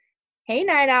Hey,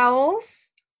 Night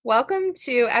Owls. Welcome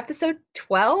to episode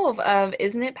 12 of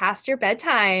Isn't It Past Your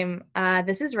Bedtime?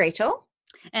 This is Rachel.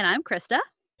 And I'm Krista.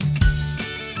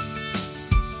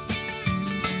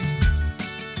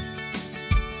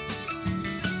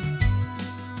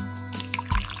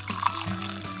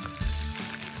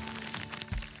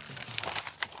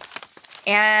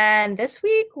 And this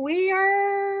week we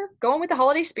are going with the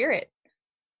holiday spirit.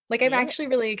 I'm actually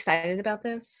really Yes. excited about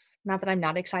this. Not that I'm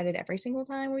not excited every single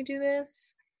time we do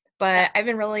this, but Yeah. I've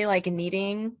been really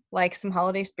needing some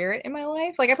holiday spirit in my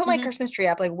life. I put my hmm Christmas tree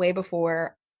up way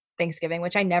before Thanksgiving,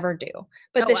 which I never do.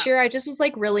 But Oh, this wow. year I just was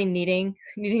really needing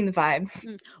the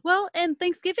vibes. Well, and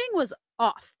Thanksgiving was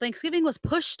off. Thanksgiving was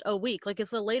pushed a week.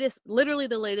 It's the latest, literally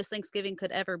the latest Thanksgiving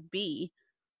could ever be.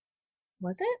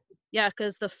 Was it? Yeah,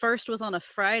 because the first was on a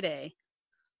Friday.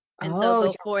 And so Oh, go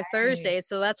you're for right. Thursday.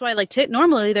 So that's why,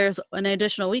 normally there's an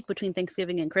additional week between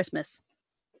Thanksgiving and Christmas.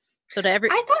 So to every,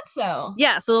 I thought so.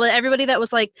 yeah. So everybody that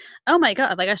was like, oh my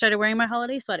God, I started wearing my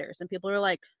holiday sweaters. And people were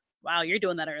like, wow, you're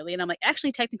doing that early. And I'm like,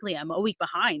 actually, technically, I'm a week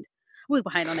behind. I'm a week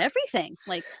behind on everything.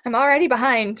 I'm already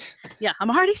behind. Yeah, I'm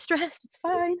already stressed. It's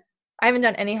fine. I haven't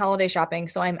done any holiday shopping,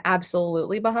 so I'm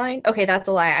absolutely behind. Okay, that's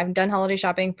a lie. I've done holiday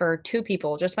shopping for two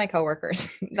people, just my coworkers.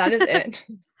 That is it.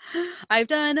 I've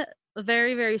done a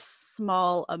very, very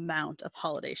small amount of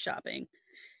holiday shopping,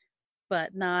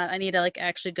 but not, I need to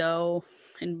actually go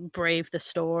and brave the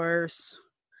stores.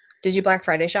 Did you Black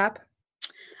Friday shop?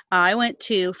 I went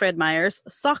to Fred Meyer's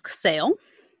sock sale.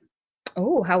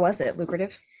 Oh, how was it?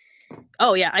 Lucrative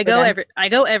Oh yeah, for them? I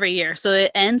go every year. So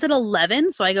it ends at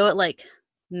 11, so I go at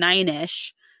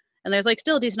 9ish. And there's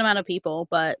still a decent amount of people,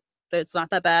 but it's not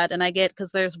that bad. And I get,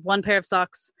 because there's one pair of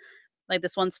socks,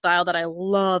 this one style that I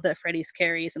love that Freddy's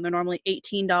carries, and they're normally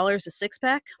 $18 a six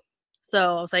pack.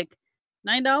 So I was like,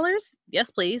 $9?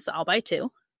 Yes, please. I'll buy two.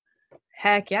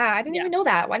 Heck yeah, I didn't Yeah. even know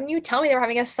that. Why didn't you tell me they were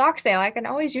having a sock sale? I can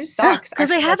always use socks. Because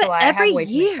they Actually, have that's a it lie. I every have way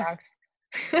too many year. socks.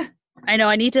 I know.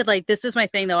 I need to, this is my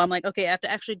thing though. I'm like, okay, I have to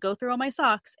actually go through all my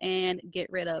socks and get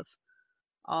rid of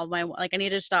all my, I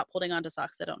need to stop holding on to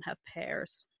socks that don't have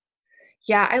pairs.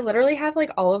 Yeah, I literally have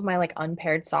all of my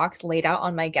unpaired socks laid out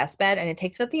on my guest bed, and it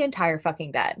takes up the entire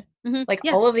fucking bed.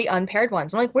 Yeah. All of the unpaired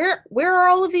ones. I'm like, where are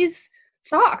all of these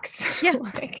socks? Yeah.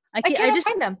 I I cannot just,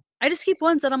 find them. I just keep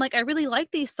ones that I'm like, I really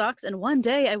like these socks, and one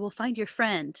day I will find your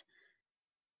friend.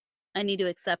 I need to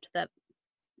accept that.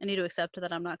 I need to accept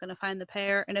that I'm not going to find the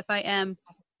pair, and if I am,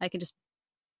 I can just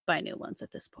buy new ones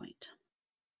at this point.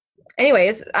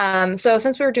 Anyways, so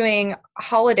since we were doing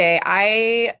holiday,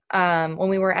 I when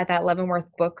we were at that Leavenworth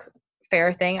book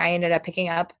fair thing, I ended up picking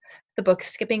up the book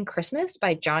Skipping Christmas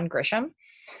by John Grisham.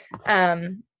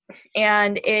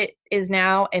 And it is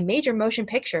now a major motion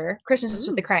picture, Christmas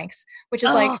with the Ooh. Cranks, which is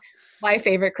Oh, my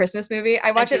favorite Christmas movie. I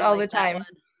I watch it do all like the that time. one.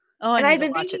 Oh, I And I need had to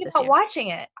been watch thinking it this about year. watching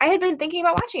it. I had been thinking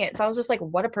about watching it. So I was just like,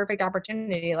 what a perfect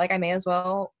opportunity. I may as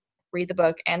well read the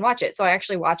book and watch it. So I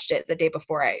actually watched it the day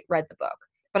before I read the book.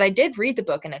 But I did read the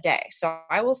book in a day. So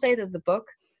I will say that the book,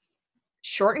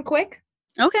 short and quick,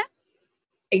 Okay.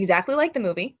 exactly like the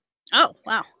movie. Oh,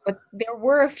 wow. But there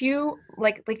were a few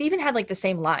they even had the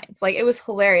same lines. It was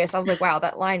hilarious. I was like, wow,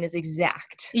 that line is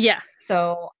exact. Yeah.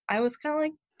 So I was kind of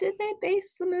like, did they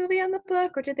base the movie on the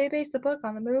book, or did they base the book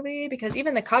on the movie? Because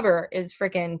even the cover is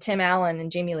freaking Tim Allen and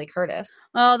Jamie Lee Curtis.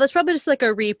 Oh, that's probably just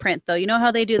a reprint, though. You know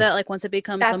how they do that, once it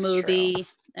becomes a That's true. movie,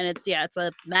 and it's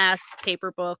a mass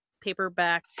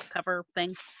paperback cover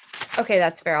thing. Okay,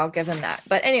 that's fair. I'll give them that.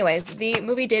 But anyways, the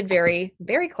movie did very,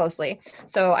 very closely.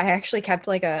 So I actually kept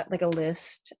a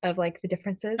list of the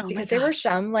differences, Oh my because there were gosh.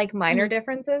 some minor Mhm.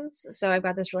 differences. So I've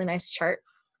got this really nice chart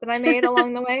that I made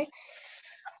along the way.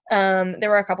 There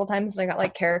were a couple times I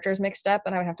got characters mixed up,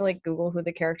 and I would have to Google who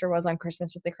the character was on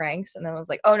Christmas with the Cranks, and then I was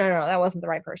like, oh no, that wasn't the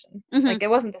right person. Mhm. It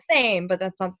wasn't the same, but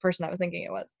that's not the person I was thinking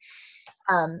it was.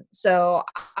 So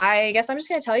I guess I'm just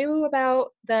gonna tell you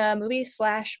about the movie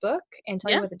slash book and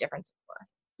tell you Yeah. what the differences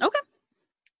were. Okay.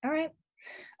 All right.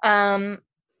 Um,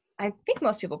 I think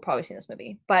most people have probably seen this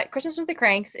movie, but Christmas with the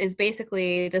Cranks is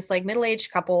basically this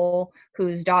middle-aged couple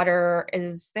whose daughter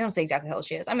is, they don't say exactly how old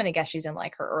she is. I'm gonna guess she's in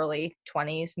her early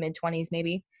 20s, mid 20s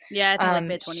maybe. Yeah, I think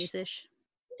mid Sh 20s ish.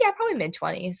 Yeah, probably mid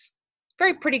 20s.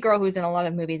 Very pretty girl who's in a lot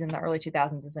of movies in the early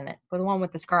 2000s, isn't it? Or the one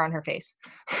with the scar on her face.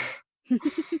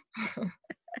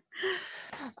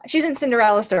 She's in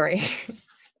Cinderella Story.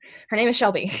 Her name is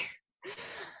Shelby.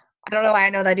 I don't know why I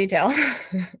know that detail.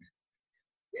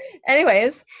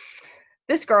 Anyways,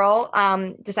 this girl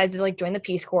decides to join the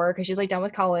Peace Corps because she's done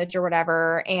with college or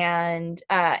whatever. And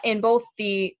in both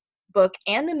the book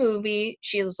and the movie,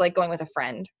 she was going with a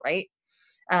friend, right?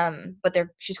 But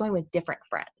she's going with different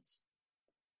friends.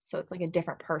 So it's like a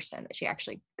different person that she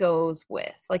actually goes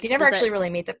with. Like you never Does actually that- really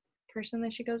meet the person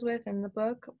that she goes with in the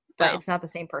book, but Oh. it's not the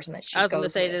same person that she I was going to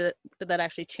goes say, with. did that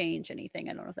actually change anything?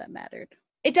 I don't know if that mattered.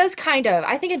 It does kind of.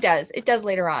 I think it does. It does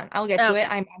later on. I'll get to Okay.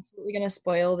 it. I'm absolutely going to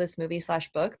spoil this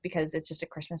movie/book because it's just a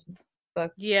Christmas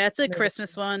book. Yeah, it's a movie.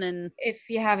 Christmas one, and If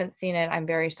you haven't seen it, I'm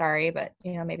very sorry, but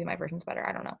maybe my version's better.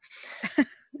 I don't know.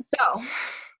 So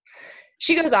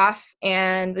she goes off,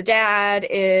 and the dad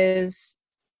is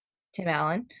Tim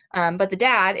Allen. But the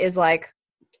dad is like,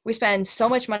 we spend so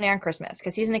much money on Christmas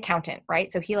because he's an accountant,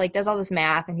 right? So he like does all this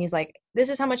math and he's like, this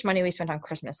is how much money we spent on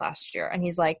Christmas last year. And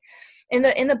he's like, in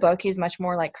the book, he's much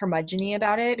more like curmudgeon-y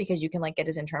about it because you can like get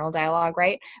his internal dialogue,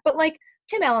 right? But like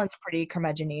Tim Allen's pretty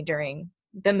curmudgeon-y during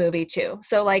the movie too.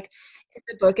 So like in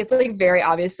the book, it's like very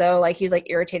obvious though, like he's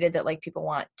like irritated that like people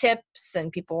want tips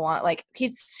and people want like,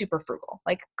 he's super frugal,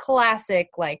 like classic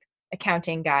like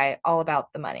accounting guy, all about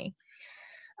the money.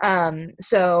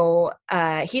 So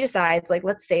he decides like,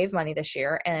 let's save money this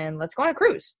year and let's go on a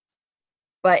cruise.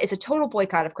 But it's a total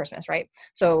boycott of Christmas, right?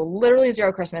 So literally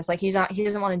zero Christmas. Like he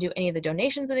doesn't want to do any of the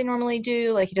donations that they normally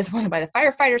do. Like he doesn't want to buy the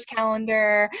firefighters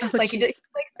calendar. Like geez. he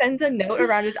like sends a note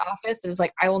around his office that is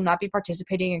like, I will not be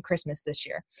participating in Christmas this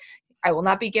year. I will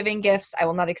not be giving gifts. I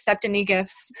will not accept any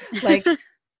gifts. Like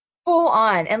full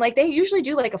on. And like they usually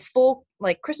do like a full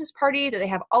like Christmas party that they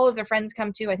have all of their friends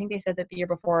come to. I think they said that the year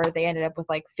before they ended up with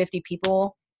like 50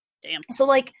 people. Damn. So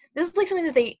like this is like something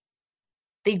that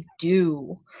they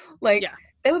do. Like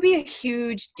that would be a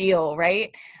huge deal,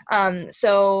 right?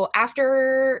 So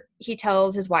after he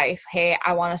tells his wife, hey,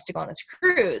 I want us to go on this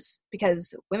cruise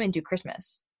because women do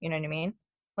Christmas. You know what I mean?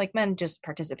 Like men just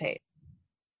participate.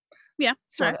 Yeah.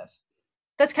 Sort of.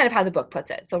 That's kind of how the book puts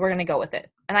it. So we're going to go with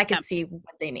it. And I can see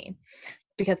what they mean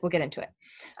because we'll get into it.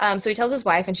 So he tells his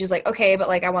wife and she's like, okay, but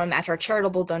like, I want to match our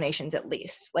charitable donations at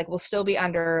least. Like we'll still be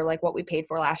under like what we paid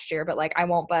for last year, but like, I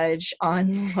won't budge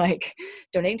on like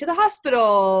donating to the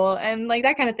hospital and like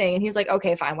that kind of thing. And he's like,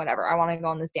 okay, fine, whatever. I want to go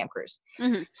on this damn cruise.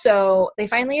 Mm-hmm. So they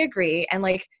finally agree. And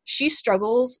like, she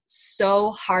struggles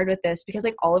so hard with this because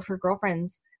like all of her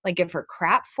girlfriends like give her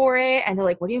crap for it. And they're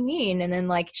like, what do you mean? And then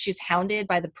like, she's hounded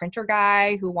by the printer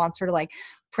guy who wants her to like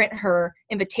print her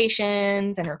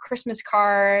invitations and her Christmas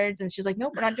cards. And she's like,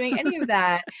 nope, we're not doing any of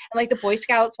that. And like the Boy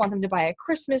Scouts want them to buy a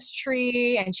Christmas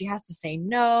tree and she has to say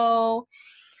no.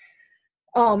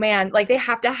 Oh man, like they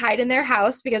have to hide in their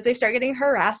house because they start getting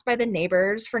harassed by the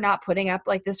neighbors for not putting up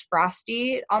like this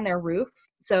frosty on their roof.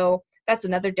 So that's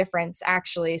another difference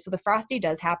actually. So the frosty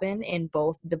does happen in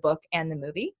both the book and the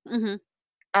movie. Mm-hmm.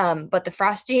 But the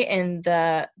frosty in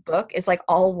the book is like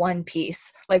all one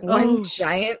piece, like one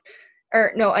giant,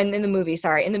 or no, and in the movie,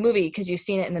 sorry, in the movie, because you've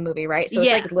seen it in the movie, right? So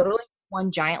it's like literally one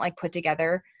giant, like put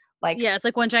together, like it's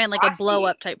like one giant, like frosty, a blow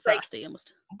up type frosty, like,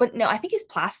 almost. But no, I think he's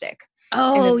plastic.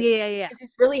 Oh yeah.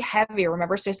 He's really heavy.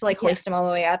 Remember, so he has to like hoist him all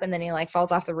the way up, and then he like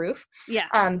falls off the roof.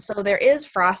 Yeah. So there is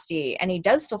Frosty, and he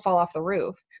does still fall off the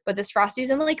roof, but this Frosty's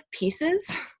in like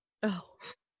pieces. Oh.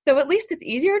 So at least it's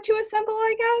easier to assemble,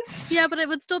 I guess. Yeah, but it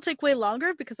would still take way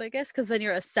longer because then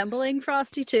you're assembling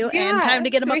Frosty too and time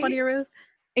to get him up on your roof.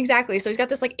 Exactly. So he's got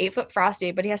this like 8-foot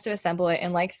Frosty, but he has to assemble it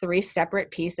in like 3 separate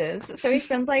pieces. So he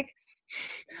spends like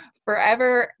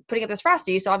forever putting up this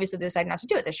Frosty. So obviously they decided not to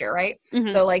do it this year, right? Mm-hmm.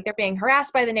 So like they're being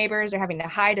harassed by the neighbors. They're having to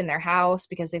hide in their house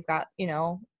because they've got,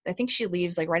 I think she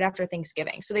leaves like right after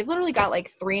Thanksgiving. So they've literally got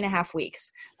like 3.5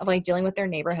 weeks of like dealing with their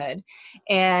neighborhood.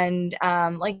 And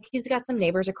like he's got some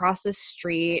neighbors across the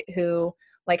street who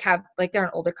like have like they're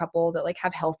an older couple that like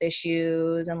have health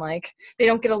issues and like they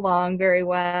don't get along very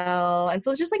well. And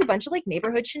so it's just like a bunch of like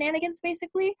neighborhood shenanigans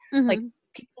basically. Mm-hmm. Like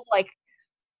people like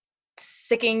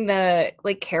sicking the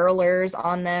like carolers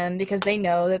on them because they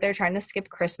know that they're trying to skip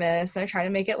Christmas. They're trying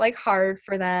to make it like hard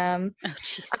for them.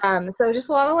 So just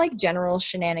a lot of like general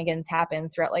shenanigans happen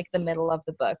throughout like the middle of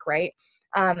the book, right?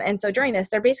 And so during this,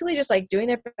 they're basically just like doing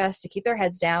their best to keep their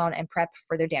heads down and prep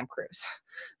for their damn cruise.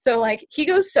 So like he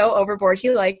goes so overboard. He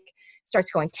like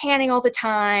starts going tanning all the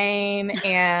time.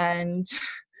 And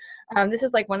this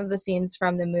is like one of the scenes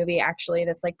from the movie actually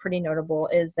that's like pretty notable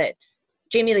is that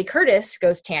Jamie Lee Curtis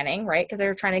goes tanning, right? Because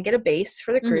they're trying to get a base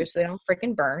for the cruise so they don't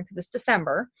freaking burn because it's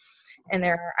December. And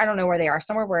I don't know where they are,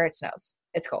 somewhere where it snows.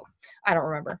 It's cold. I don't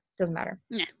remember. Doesn't matter.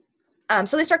 Yeah.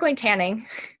 So they start going tanning.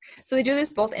 So they do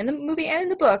this both in the movie and in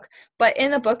the book. But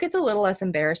in the book, it's a little less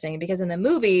embarrassing because in the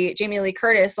movie, Jamie Lee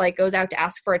Curtis like goes out to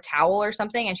ask for a towel or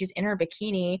something and she's in her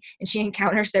bikini and she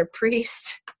encounters their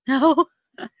priest. No.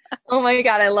 Oh my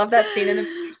God, I love that scene in the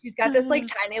movie. She's got this like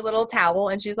tiny little towel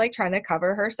and she's like trying to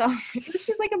cover herself.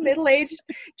 She's like a middle-aged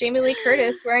Jamie Lee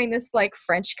Curtis wearing this like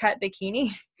French cut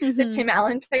bikini that Tim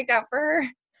Allen picked out for her.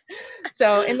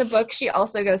 So in the book, she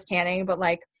also goes tanning, but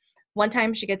like one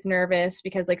time she gets nervous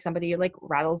because like somebody like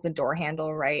rattles the door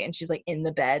handle, right? And she's like in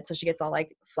the bed. So she gets all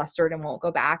like flustered and won't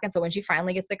go back. And so when she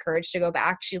finally gets the courage to go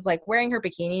back, she's like wearing her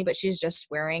bikini, but she's just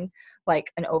wearing like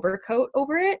an overcoat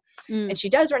over it. And she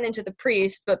does run into the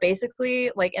priest, but basically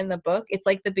like in the book, it's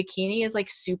like the bikini is like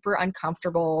super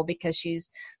uncomfortable because she's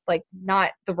like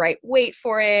not the right weight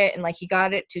for it. And like he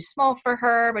got it too small for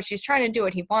her, but she's trying to do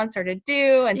what he wants her to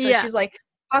do. And so she's like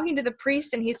talking to the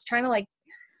priest and he's trying to like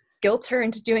guilt her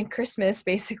into doing Christmas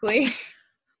basically.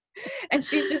 And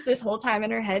she's just this whole time in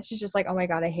her head, she's just like, oh my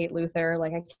God, I hate Luther.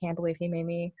 Like, I can't believe he made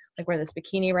me like wear this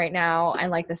bikini right now.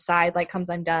 And like the side like comes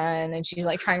undone and she's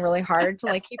like trying really hard to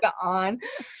like keep it on.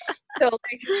 So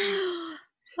like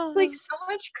it's like so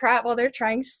much crap while they're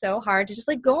trying so hard to just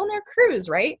like go on their cruise,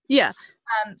 right? Yeah.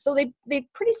 So they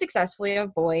pretty successfully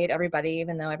avoid everybody,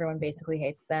 even though everyone basically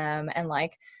hates them. And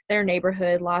like their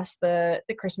neighborhood lost the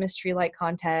Christmas tree light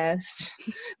contest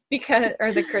because,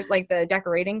 or the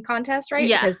decorating contest, right?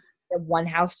 Yeah. Because the one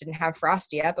house didn't have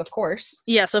Frosty up, of course.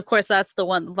 Yeah. So of course that's the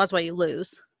one. That's why you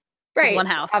lose. Right. One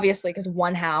house. Obviously, because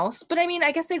one house. But I mean,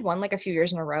 I guess they'd won like a few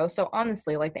years in a row. So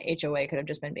honestly, like the HOA could have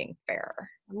just been being fair.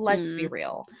 Let's be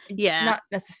real. Yeah. Not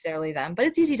necessarily them, but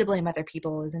it's easy to blame other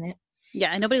people, isn't it?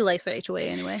 Yeah. And nobody likes their HOA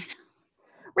anyway.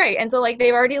 Right. And so like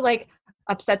they've already like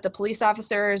upset the police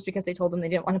officers because they told them they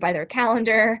didn't want to buy their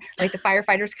calendar. Like the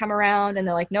firefighters come around and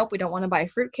they're like, nope, we don't want to buy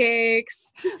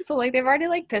fruitcakes. So like they've already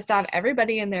like pissed off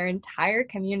everybody in their entire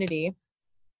community.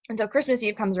 And so Christmas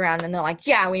Eve comes around and they're like,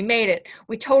 yeah, we made it.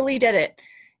 We totally did it.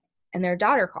 And their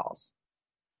daughter calls.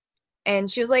 And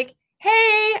she was like,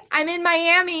 hey, I'm in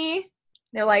Miami.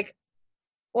 They're like,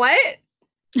 what?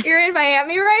 You're in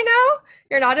Miami right now?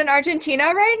 You're not in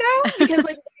Argentina right now? Because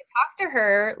like I talked to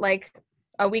her like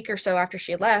a week or so after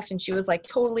she had left and she was like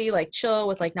totally like chill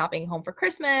with like not being home for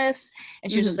Christmas.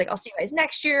 And she was just like, I'll see you guys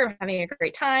next year. I'm having a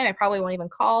great time. I probably won't even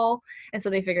call. And so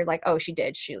they figured like, oh, she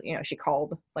did. She, you know, she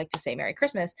called like to say Merry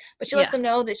Christmas, but she lets them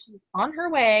know that she's on her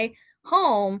way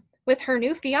home with her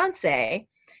new fiance.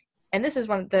 And this is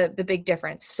one of the big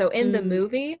difference. So in the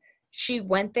movie, she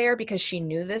went there because she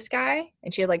knew this guy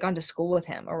and she had like gone to school with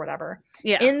him or whatever.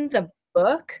 Yeah. In the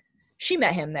book, she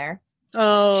met him there.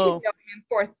 Oh. She's known him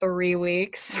for 3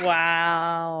 weeks.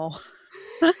 Wow.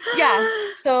 Yeah.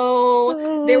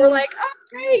 So they were like, oh,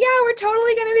 great. Yeah, we're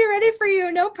totally going to be ready for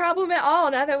you. No problem at all.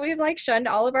 Now that we've like shunned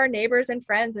all of our neighbors and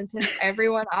friends and pissed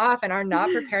everyone off and are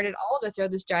not prepared at all to throw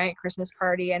this giant Christmas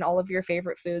party and all of your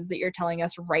favorite foods that you're telling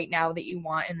us right now that you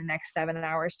want in the next 7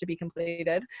 hours to be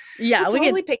completed. Yeah. We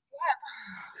totally pick you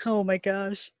up. Oh my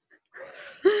gosh.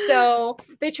 So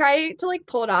they try to like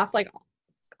pull it off like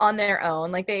on their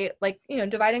own, like they like, you know,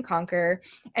 divide and conquer.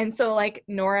 And so like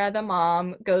Nora, the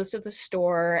mom, goes to the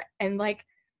store and like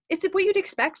it's what you'd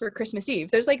expect for Christmas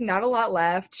Eve. There's like not a lot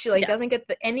left. She like doesn't get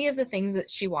any of the things that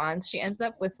she wants. She ends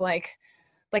up with like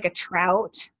a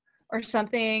trout or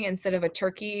something instead of a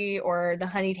turkey or the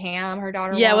honeyed ham her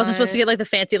daughter wanted. Wasn't supposed to get like the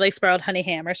fancy like sprouted honey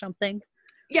ham or something.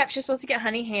 Yeah, she's supposed to get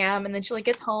honey ham, and then she like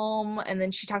gets home and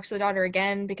then she talks to the daughter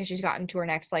again because she's gotten to her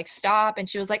next like stop, and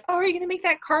she was like, oh, are you gonna make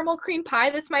that caramel cream pie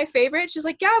that's my favorite? She's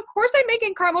like, yeah, of course I'm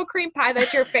making caramel cream pie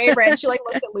that's your favorite. And she like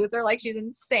looks at Luther like she's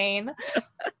insane.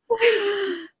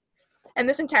 And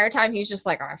this entire time he's just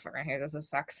like, oh, I fucking hate this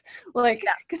sucks. Like,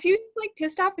 because he was like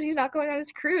pissed off that he's not going on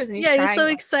his cruise, and he's he was so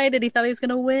excited. He thought he was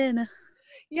gonna win.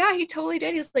 Yeah, he totally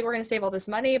did. He's like, we're going to save all this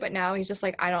money, but now he's just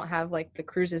like, I don't have, like, the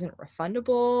cruise isn't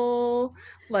refundable.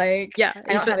 Like, I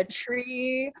don't have a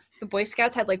tree. The Boy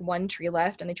Scouts had, like, 1 tree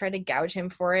left, and they tried to gouge him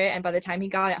for it. And by the time he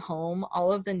got it home,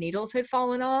 all of the needles had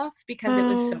fallen off because it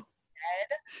was so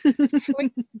dead. So he's,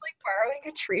 like, borrowing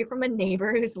a tree from a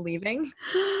neighbor who's leaving.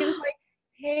 He was like,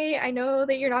 hey, I know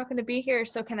that you're not going to be here,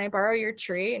 so can I borrow your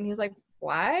tree? And he was like,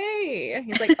 why?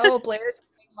 He's like, oh, Blair's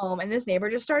coming home. And this neighbor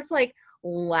just starts, like,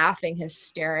 laughing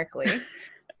hysterically.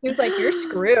 He was like, you're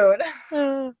screwed.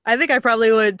 I think I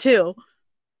probably would too.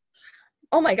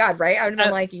 Oh my God, right? I would have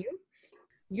been like,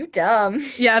 you dumb.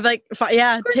 Yeah, I'm like,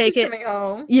 yeah, take it.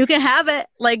 Home. You can have it.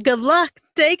 Like, good luck.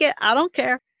 Take it. I don't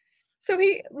care. So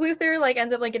Luther like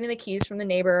ends up like getting the keys from the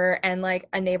neighbor, and like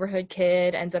a neighborhood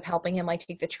kid ends up helping him like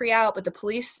take the tree out, but the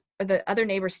police or the other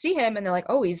neighbors see him and they're like,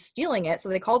 oh, he's stealing it. So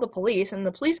they call the police, and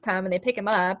the police come and they pick him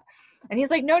up. And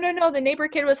he's like, no, the neighbor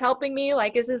kid was helping me.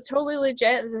 Like, this is totally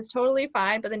legit. This is totally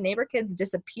fine. But the neighbor kid's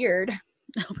disappeared.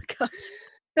 Oh my gosh.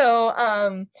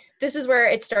 So this is where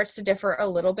it starts to differ a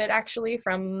little bit, actually,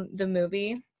 from the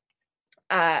movie.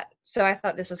 So I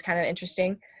thought this was kind of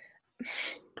interesting.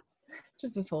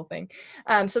 just this whole thing.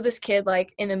 So this kid,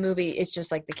 like in the movie, it's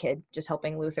just like the kid just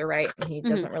helping Luther, right? And he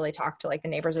doesn't really talk to like the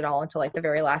neighbors at all until like the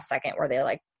very last second where they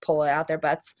like pull it out their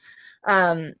butts.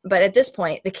 But at this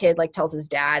point, the kid like tells his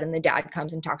dad, and the dad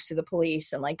comes and talks to the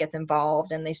police and like gets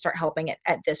involved, and they start helping it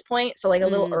at this point. So like a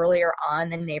little earlier on,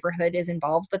 the neighborhood is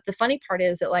involved. But the funny part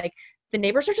is that like the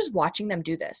neighbors are just watching them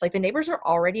do this. Like the neighbors are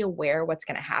already aware what's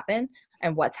going to happen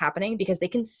and what's happening because they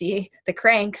can see the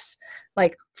cranks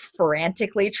like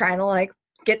frantically trying to like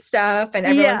get stuff, and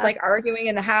everyone's like arguing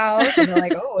in the house, and they're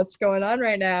like, oh, what's going on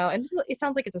right now? And it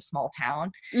sounds like it's a small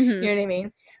town. You know what I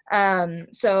mean?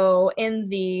 So in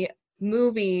the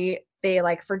movie, they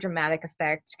like, for dramatic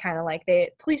effect, kind of like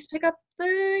police pick up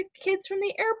the kids from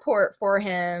the airport for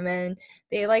him, and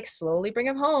they like slowly bring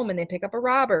him home, and they pick up a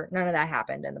robber. None of that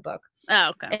happened in the book. Oh,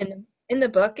 okay. And in the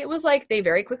book, it was like they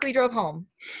very quickly drove home.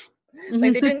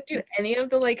 Like they didn't do any of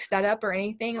the like setup or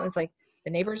anything. It was like, the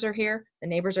neighbors are here, the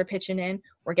neighbors are pitching in,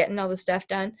 we're getting all the stuff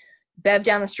done. Bev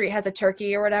down the street has a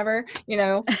turkey or whatever, you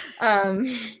know.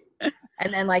 And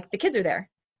then like the kids are there.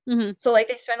 So like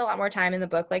they spend a lot more time in the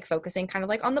book like focusing kind of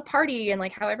like on the party and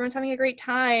like how everyone's having a great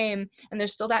time. And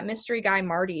there's still that mystery guy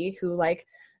Marty who like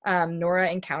Nora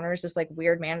encounters this like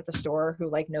weird man at the store who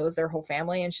like knows their whole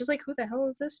family, and she's like, who the hell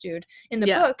is this dude? In the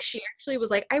book, she actually was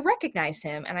like, I recognize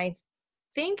him, and I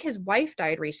think his wife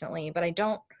died recently, but I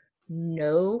don't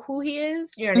know who he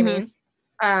is. You know what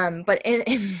I mean? But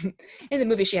in the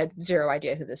movie, she had zero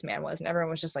idea who this man was, and everyone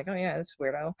was just like, oh yeah, this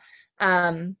weirdo.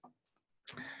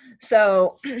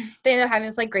 So they end up having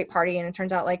this like great party, and it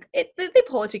turns out like they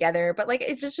pull it together, but like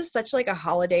it was just such like a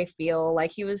holiday feel.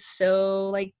 Like he was so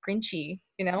like Grinchy,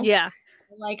 you know? Yeah.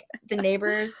 And, like the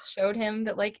neighbors showed him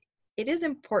that like it is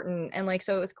important, and like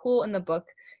so it was cool in the book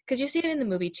because you see it in the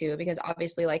movie too, because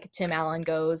obviously like Tim Allen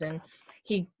goes and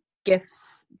he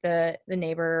gifts the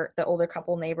neighbor, the older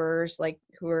couple neighbors, like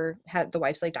who had the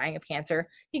wife's like dying of cancer.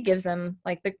 He gives them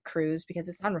like the cruise because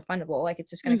it's non-refundable, like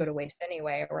it's just going to go to waste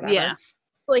anyway or whatever. Yeah.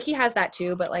 So, like he has that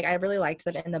too, but like I really liked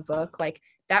that in the book, like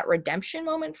that redemption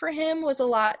moment for him was a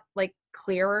lot like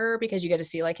clearer because you get to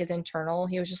see like his internal.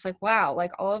 He was just like, wow,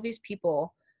 like all of these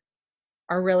people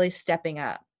are really stepping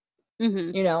up.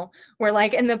 You know, where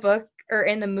like in the book or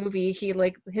in the movie, he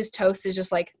like his toast is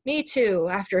just like, me too,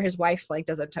 after his wife like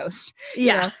does a toast.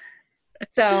 Yeah. You know?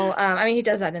 So I mean he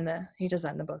does that in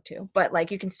the book too, but like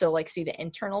you can still like see the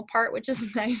internal part, which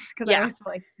is nice because I was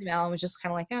like, Tim Allen was just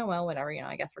kind of like, oh well, whatever, you know,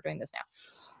 I guess we're doing this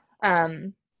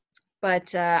now.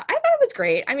 But I thought it was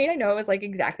great. I mean, I know it was like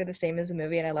exactly the same as the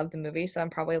movie, and I love the movie, so I'm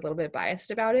probably a little bit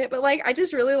biased about it, but like I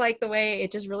just really like the way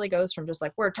it just really goes from just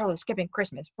like, we're totally skipping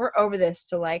Christmas, we're over this,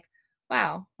 to like,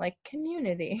 wow, like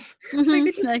community. Like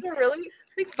they just did a really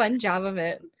like fun job of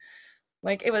it.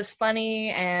 Like it was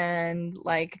funny and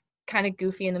like kind of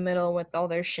goofy in the middle with all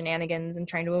their shenanigans and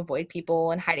trying to avoid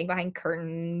people and hiding behind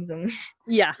curtains and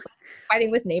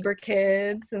fighting with neighbor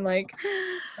kids and like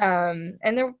and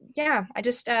there I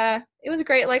just it was a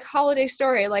great like holiday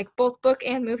story, like both book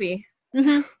and movie.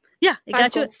 It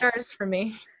got you stars for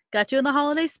me. Got you in the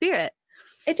holiday spirit.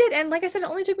 It did, and like I said, it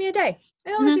only took me a day.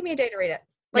 It only took me a day to read it.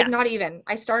 Like not even.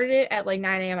 I started it at like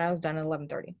 9 a.m. and I was done at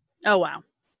 11:30. Oh wow.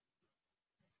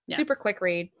 Super quick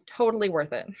read, totally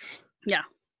worth it. Yeah.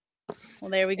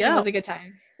 Well, there we go. It was a good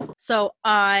time. So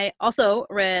I also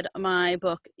read my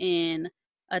book in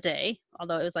a day,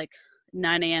 although it was like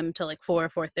 9 a.m. to like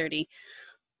 4:30.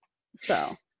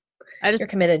 So you're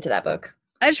committed to that book.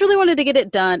 I just really wanted to get it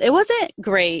done. It wasn't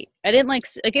great. I didn't like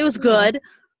it was good,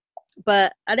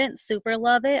 but I didn't super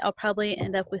love it. I'll probably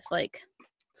end up with like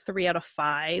 3 out of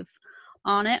 5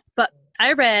 on it. But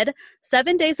I read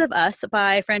 7 Days of Us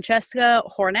by Francesca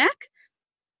Hornack.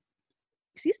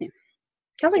 Excuse me.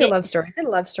 Sounds like a love story. Is it a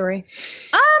love story?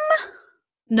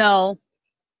 No,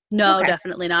 okay.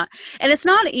 Definitely not. And it's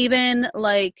not even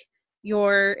like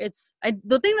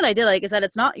the thing that I did like is that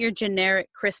it's not your generic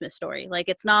Christmas story. Like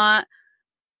it's not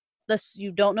this,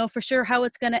 you don't know for sure how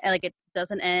it's going to, like it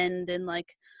doesn't end in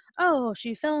like, oh,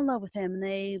 she fell in love with him and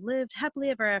they lived happily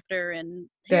ever after. And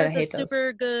here's a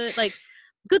super good, like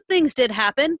good things did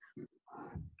happen,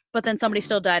 but then somebody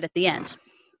still died at the end.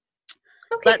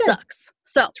 Okay, so that sucks.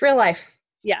 So it's real life.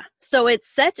 Yeah. So it's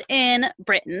set in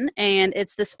Britain, and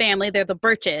it's this family. They're the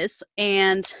Birches,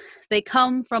 and they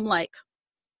come from like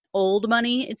old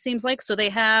money, it seems like. So they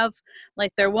have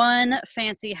like their one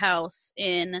fancy house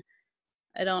in,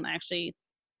 I don't actually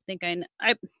think I'm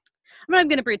not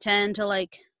going to pretend to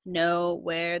like know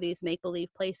where these make-believe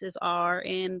places are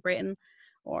in Britain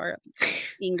or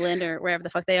England or wherever the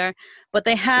fuck they are. But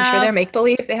they have... You sure they're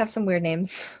make-believe? They have some weird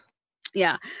names.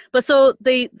 Yeah. But so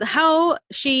how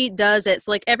she does it,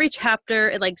 so like every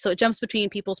chapter, so it jumps between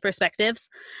people's perspectives.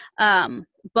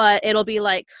 But it'll be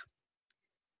like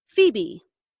Phoebe,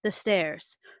 the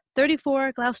stairs,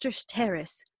 34 Gloucester's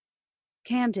Terrace,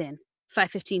 Camden,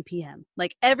 5:15 p.m.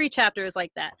 Like every chapter is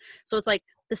like that. So it's like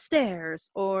the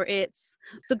stairs, or it's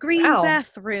the green Wow.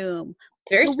 bathroom,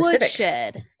 It's very the specific.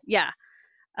 woodshed. Yeah.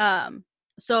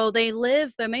 So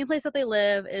the main place that they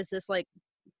live is this like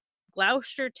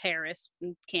Gloucester Terrace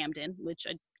in Camden, which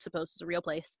I suppose is a real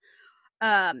place.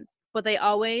 But they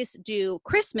always do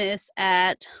Christmas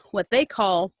at what they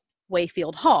call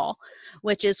Wayfield Hall,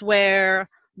 which is where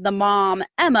the mom,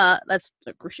 Emma,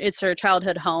 it's her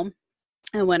childhood home.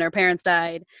 And when her parents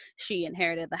died, she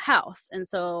inherited the house. And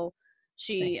so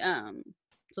Nice.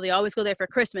 so they always go there for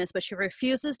Christmas, but she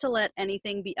refuses to let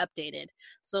anything be updated.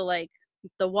 So like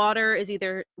the water is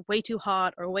either way too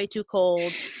hot or way too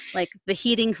cold. Like the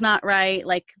heating's not right.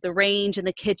 Like the range in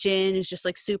the kitchen is just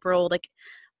like super old. Like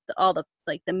all the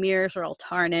mirrors are all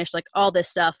tarnished, like all this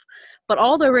stuff. But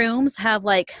all the rooms have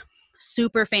like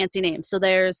super fancy names. So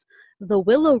there's the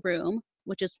Willow Room,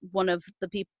 which is one of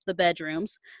the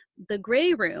bedrooms. The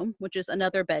Gray Room, which is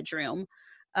another bedroom.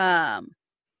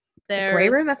 The gray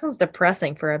room? That sounds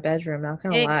depressing for a bedroom, not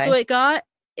gonna lie. So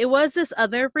it was this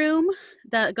other room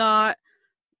that got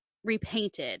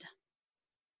repainted.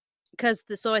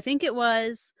 So I think it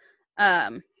was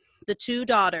the two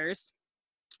daughters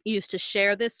used to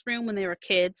share this room when they were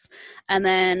kids, and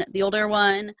then the older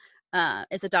one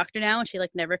is a doctor now, and she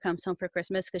like never comes home for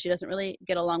Christmas because she doesn't really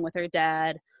get along with her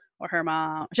dad or her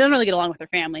mom. She doesn't really get along with her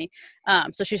family,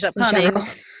 so she stopped coming.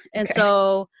 And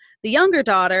so the younger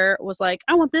daughter was like,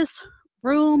 I want this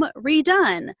room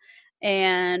redone.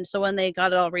 And so when they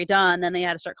got it all redone, then they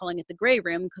had to start calling it the Gray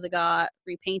Room because it got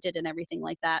repainted and everything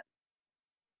like that.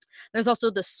 There's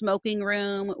also the smoking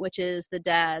room, which is the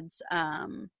dad's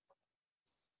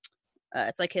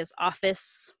it's like his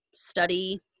office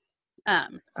study.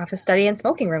 Office study and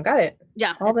smoking room. Got it.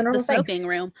 Yeah, all the normal smoking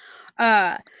room.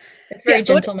 It's very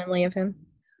gentlemanly of him.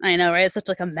 I know, right? It's such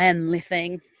like a manly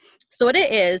thing. So what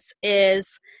it is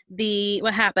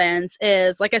what happens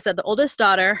is, like I said, the oldest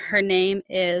daughter, her name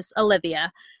is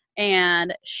Olivia,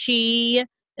 and she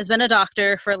has been a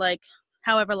doctor for like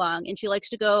however long, and she likes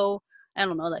to go, I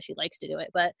don't know that she likes to do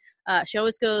it, but she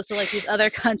always goes to like these other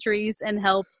countries and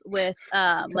helps with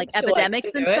like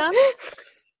epidemics and stuff.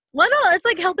 Well, I don't know. It's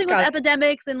like helping with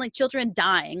epidemics and like children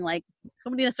dying. Like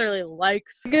nobody necessarily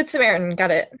likes. Good Samaritan.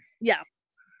 Got it. Yeah.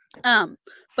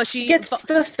 But she gets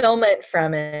fulfillment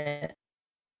from it.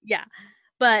 Yeah.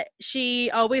 But she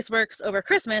always works over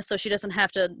Christmas, so she doesn't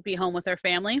have to be home with her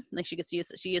family. Like she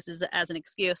uses it as an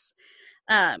excuse.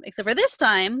 Except for this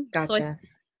time. Gotcha.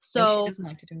 So she doesn't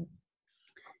like to do it.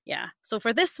 Yeah. So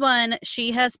for this one,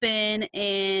 she has been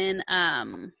in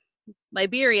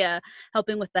Liberia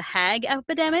helping with the hag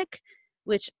epidemic,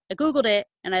 which I Googled it,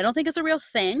 and I don't think it's a real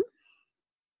thing.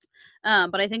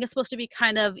 But I think it's supposed to be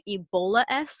kind of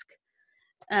Ebola-esque.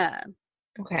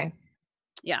 Okay.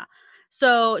 Yeah.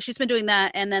 So she's been doing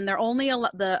that, and then they're only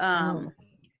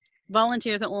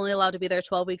volunteers are only allowed to be there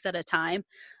 12 weeks at a time.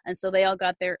 And so they all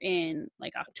got there in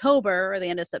like October or the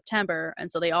end of September.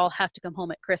 And so they all have to come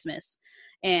home at Christmas.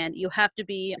 And you have to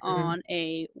be on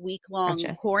a week-long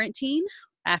quarantine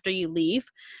after you leave,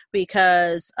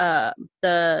 because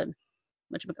the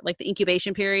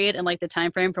incubation period and like the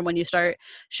time frame from when you start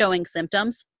showing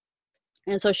symptoms.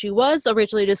 And so she was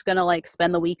originally just gonna like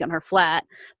spend the week on her flat,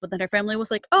 but then her family was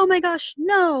like, oh my gosh,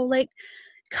 no, like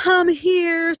come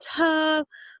here to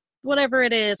whatever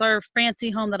it is, our fancy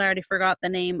home that I already forgot the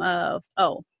name of.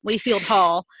 Wayfield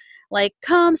Hall. Like,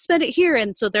 come spend it here.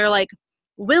 And so they're like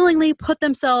willingly put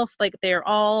themselves, like they're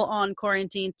all on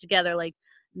quarantine together. Like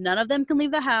none of them can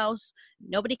leave the house.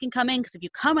 Nobody can come in, because if you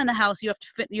come in the house, you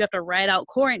have to ride out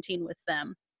quarantine with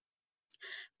them.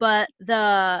 But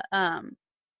the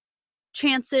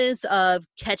chances of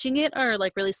catching it are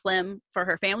like really slim for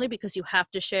her family, because you have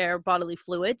to share bodily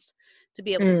fluids to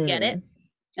be able to get it.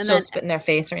 And so spit in their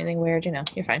face or anything weird,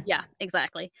 you're fine. Yeah,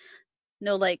 exactly.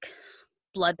 No like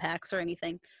blood packs or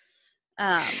anything.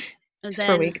 Just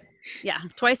for a week. Yeah,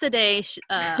 twice a day,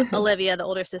 Olivia, the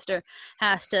older sister,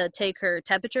 has to take her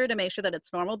temperature to make sure that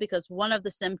it's normal, because one of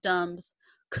the symptoms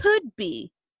could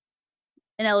be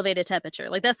an elevated temperature.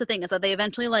 Like that's the thing, is that they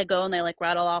eventually like go and they like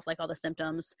rattle off like all the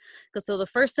symptoms. Because so the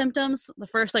first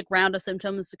like round of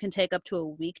symptoms can take up to a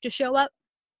week to show up.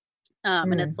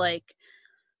 And it's like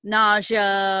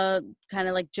nausea, kind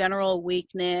of like general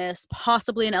weakness,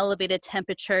 possibly an elevated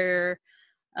temperature.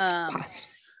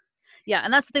 Yeah,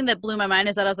 and that's the thing that blew my mind,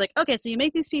 is that I was like, okay, so you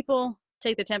make these people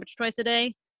take their temperature twice a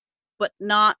day, but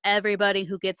not everybody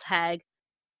who gets hag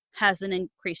has an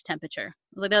increased temperature.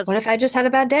 I was like, What if that's I just had a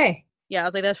bad day? yeah, I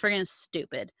was like, that's freaking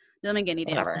stupid. Doesn't make any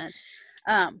damn Whatever. sense.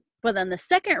 But then the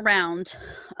second round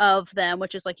of them,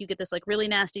 which is like you get this like really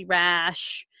nasty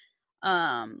rash,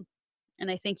 and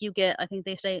I think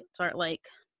they say start like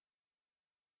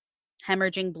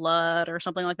hemorrhaging blood or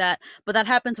something like that. But that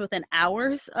happens within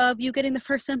hours of you getting the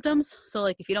first symptoms. So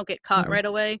like if you don't get caught Mhm. right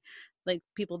away, like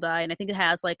people die, and I think it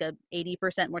has like a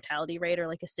 80% mortality rate or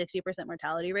like a 60%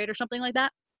 mortality rate or something like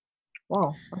that.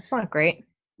 Whoa, that's not great.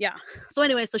 Yeah. So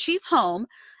anyway, so she's home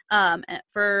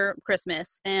for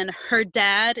Christmas, and her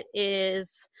dad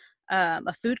is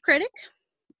a food critic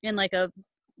in like a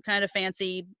kind of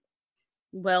fancy,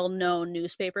 well-known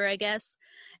newspaper, I guess.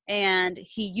 And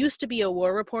he used to be a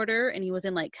war reporter, and he was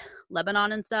in like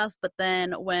Lebanon and stuff. But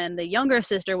then when the younger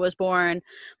sister was born,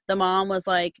 the mom was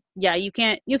like, "Yeah, you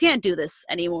can't do this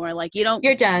anymore. Like you don't."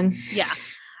 You're done. Yeah.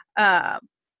 Uh,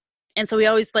 and so he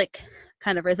always like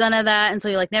kind of resented that, and so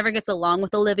he like never gets along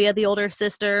with Olivia, the older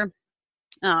sister.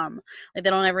 Like they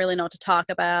don't ever really know what to talk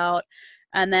about.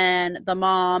 And then the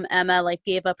mom, Emma, like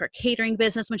gave up her catering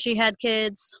business when she had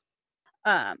kids.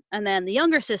 And then the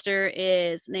younger sister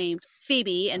is named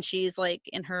Phoebe, and she's like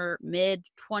in her mid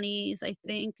 20s, I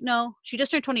think. No, she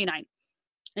just turned 29,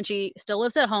 and she still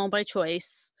lives at home by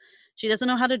choice. She doesn't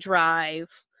know how to drive.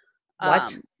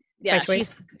 What? By Yeah,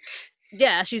 choice?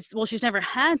 she's never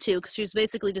had to, because she's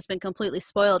basically just been completely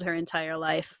spoiled her entire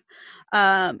life.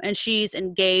 And she's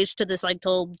engaged to this like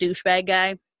total douchebag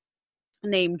guy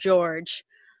named George.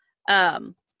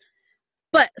 Um,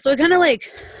 but so it kind of like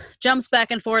jumps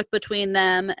back and forth between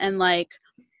them, and like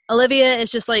Olivia is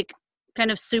just like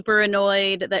kind of super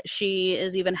annoyed that she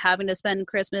is even having to spend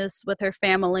Christmas with her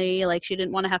family. Like she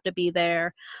didn't want to have to be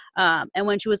there. And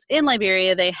when she was in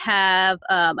Liberia, they have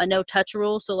a no touch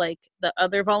rule. So like the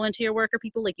other volunteer worker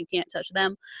people, like you can't touch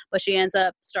them. But she ends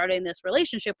up starting this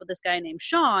relationship with this guy named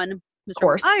Sean, who's Of from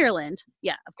course. Ireland.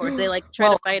 Yeah, of course. They like try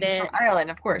Well, to fight he's it. from Ireland,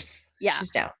 of course. Yeah.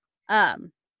 She's down.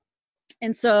 Um,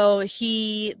 and so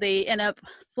they end up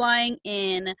flying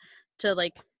in to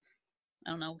like,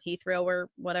 I don't know, Heathrow or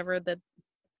whatever the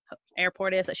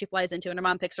airport is that she flies into, and her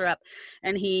mom picks her up,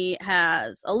 and he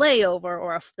has a layover,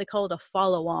 or they call it a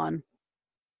follow-on.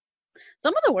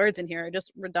 Some of the words in here are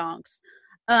just redonks.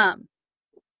 So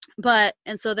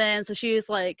she's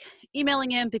like emailing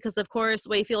him, because of course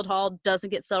Wayfield Hall doesn't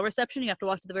get cell reception. You have to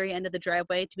walk to the very end of the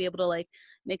driveway to be able to like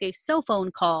make a cell phone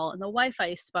call, and the Wi-Fi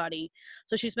is spotty.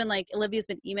 So she's been like, Olivia's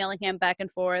been emailing him back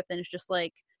and forth, and it's just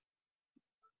like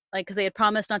because they had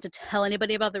promised not to tell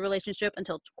anybody about the relationship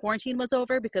until quarantine was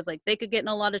over, because like they could get in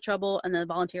a lot of trouble, and the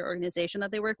volunteer organization that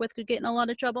they work with could get in a lot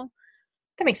of trouble.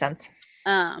 That makes sense.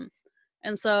 And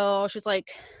so she's like,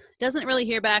 doesn't really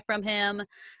hear back from him.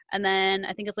 And then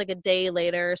I think it's like a day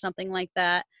later or something like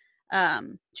that.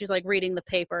 She's like reading the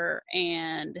paper,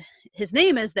 and his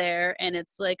name is there, and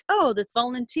it's like, oh, this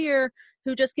volunteer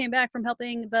who just came back from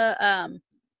helping the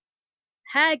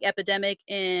hag epidemic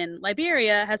in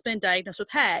Liberia has been diagnosed with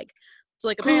hag. So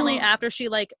like apparently after she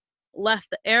like left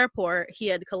the airport, he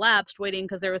had collapsed waiting,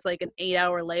 because there was like an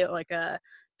 8-hour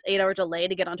delay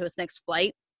to get onto his next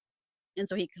flight. And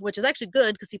so which is actually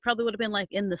good, because he probably would have been like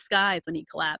in the skies when he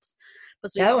collapsed.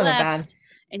 But so he collapsed,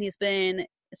 and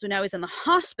so now he's in the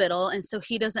hospital, and so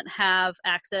he doesn't have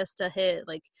access to his,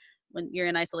 like when you're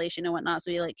in isolation and whatnot,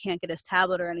 so he like can't get his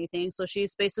tablet or anything. So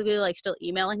she's basically like still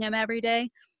emailing him every day,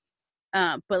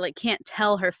 but like can't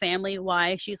tell her family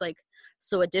why she's like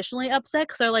so additionally upset,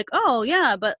 because they're like, oh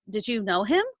yeah, but did you know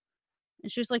him?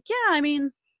 And she was like, yeah, I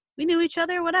mean, we knew each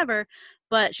other, whatever.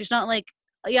 But she's not like,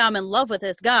 yeah, I'm in love with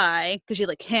this guy, because she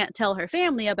like can't tell her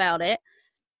family about it.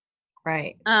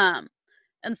 Right.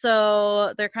 And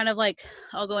so they're kind of like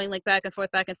all going like back and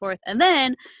forth. And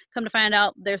then come to find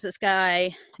out there's this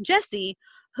guy, Jesse,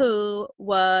 who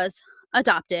was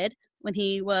adopted when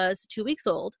he was 2 weeks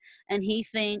old. And he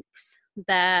thinks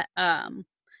that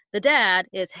the dad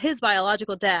is his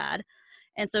biological dad.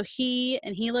 And so he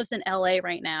lives in LA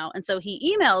right now. And so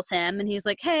he emails him, and he's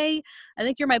like, hey, I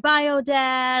think you're my bio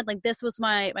dad. Like this was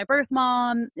my birth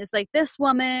mom is like this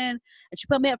woman, and she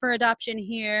put me up for adoption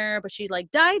here, but she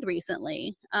like died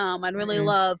recently. I'd really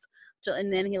love to,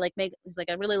 and then he's like,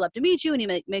 I'd really love to meet you. And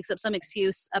he makes up some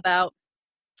excuse about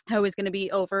how he's going to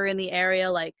be over in the area,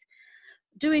 like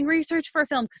doing research for a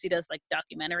film, because he does like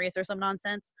documentaries or some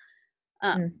nonsense.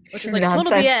 Which is like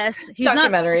nonsense. A total BS.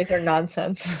 Documentaries are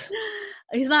nonsense.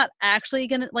 He's not actually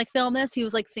gonna like film this. He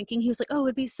was like thinking, he was like, oh,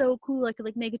 it'd be so cool, I could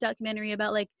like make a documentary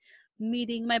about like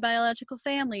meeting my biological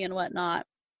family and whatnot.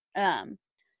 And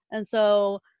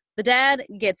so the dad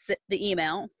gets the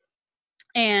email,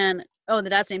 and the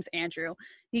dad's name's Andrew.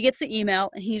 He gets the email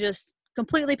and he just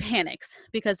completely panics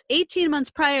because 18 months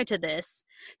prior to this,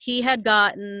 he had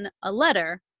gotten a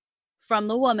letter from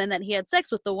the woman that he had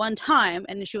sex with the one time,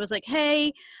 and she was like, hey,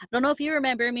 I don't know if you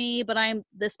remember me, but I'm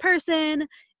this person.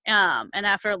 And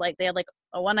after like they had like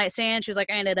a one night stand, she was like,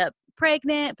 I ended up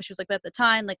pregnant, but she was like, but at the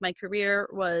time, like my career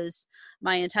was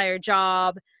my entire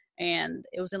job, and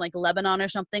it was in like Lebanon or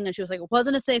something, and she was like, it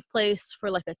wasn't a safe place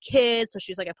for like a kid, so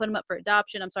she's like, I put him up for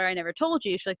adoption. I'm sorry I never told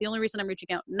you. She's like, the only reason I'm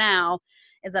reaching out now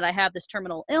is that I have this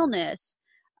terminal illness,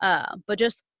 but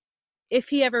just if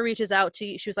he ever reaches out to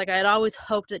you, she was like, I had always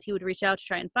hoped that he would reach out to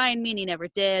try and find me, and he never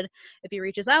did. If he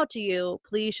reaches out to you,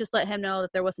 please just let him know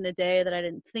that there wasn't a day that I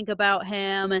didn't think about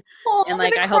him. Oh, and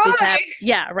like, I hope he's happy.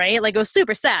 Yeah, right? Like, it was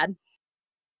super sad.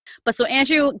 But so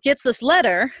Andrew gets this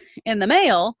letter in the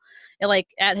mail, and like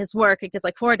at his work, it gets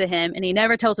like forwarded to him, and he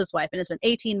never tells his wife. And it's been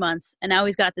 18 months, and now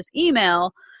he's got this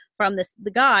email from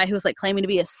the guy who was like claiming to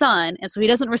be his son, and so he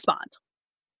doesn't respond.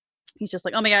 He's just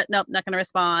like, oh my God, nope, not going to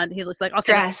respond. He was like, I'll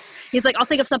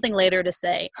think of something later to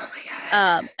say. Oh my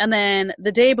God. And then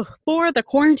the day before the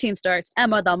quarantine starts,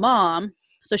 Emma, the mom,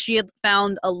 so she had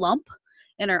found a lump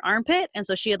in her armpit. And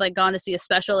so she had like gone to see a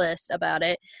specialist about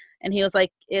it. And he was like,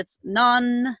 it's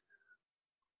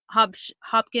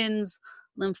non-Hodgkin's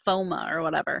lymphoma or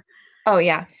whatever. Oh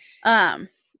yeah. And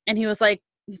he's like,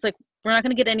 we're not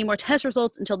going to get any more test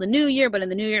results until the new year, but in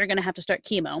the new year, you're going to have to start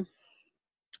chemo.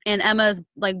 And Emma's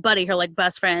like buddy, her like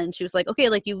best friend, she was like, okay,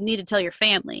 like you need to tell your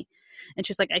family. And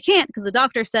she's like, I can't, because the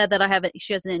doctor said that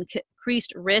she has an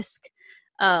increased risk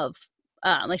of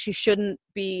like she shouldn't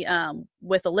be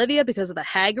with Olivia because of the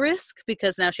hag risk,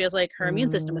 because now she has like her immune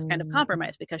system is kind of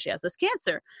compromised because she has this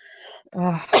cancer.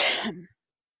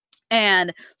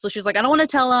 And so she's like, I don't want to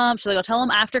tell him. She's like, I'll tell him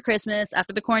after Christmas,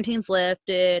 after the quarantine's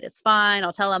lifted. It's fine.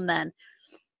 I'll tell him then.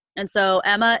 And so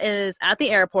Emma is at the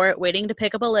airport waiting to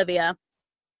pick up Olivia.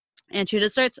 And she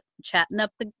just starts chatting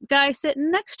up the guy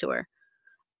sitting next to her.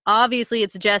 Obviously,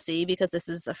 it's Jesse, because this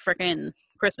is a freaking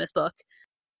Christmas book.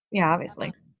 Yeah,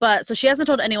 obviously. But so she hasn't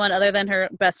told anyone other than her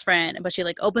best friend, but she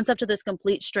like opens up to this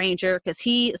complete stranger because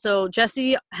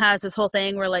Jesse has this whole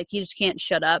thing where like he just can't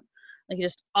shut up. Like he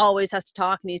just always has to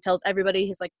talk, and he tells everybody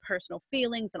his like personal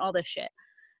feelings and all this shit.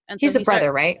 And he's the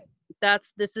brother, right?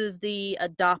 This is the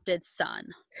adopted son.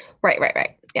 Right.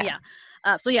 Yeah.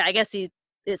 So yeah, I guess he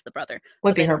is the brother.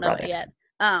 Would be her brother yet.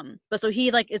 But so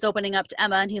he like is opening up to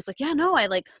Emma, and he's like, yeah, no, I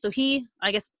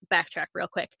guess backtrack real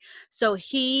quick. So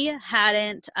he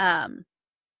hadn't heard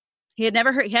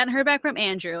back from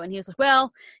Andrew, and he was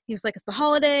like, it's the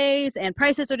holidays and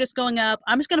prices are just going up.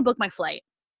 I'm just going to book my flight.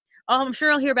 Oh, I'm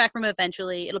sure I'll hear back from him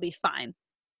eventually. It'll be fine.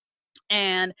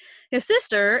 And his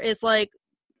sister is like,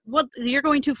 what, you're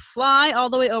going to fly all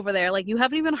the way over there? Like, you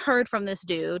haven't even heard from this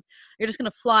dude. You're just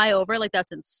going to fly over? Like,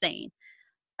 that's insane.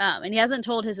 And he hasn't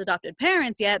told his adopted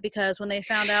parents yet, because when they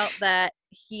found out that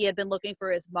he had been looking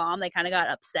for his mom, they kind of got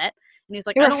upset. And he's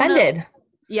like, you're offended.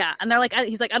 Yeah. And they're like,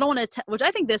 he's like, I don't want to, which I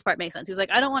think this part makes sense. He was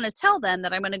like, I don't want to tell them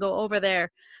that I'm going to go over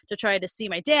there to try to see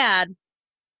my dad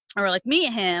or like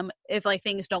meet him if like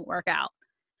things don't work out.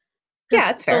 Yeah,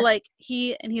 it's fair. So like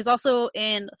he's also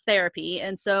in therapy.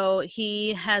 And so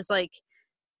he has like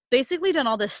basically done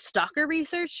all this stalker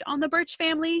research on the Birch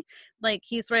family. Like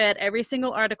he's read every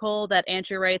single article that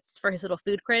Andrew writes for his little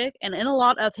food critic. And in a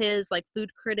lot of his like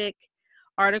food critic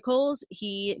articles,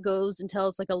 he goes and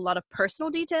tells like a lot of personal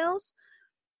details.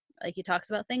 Like he talks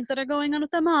about things that are going on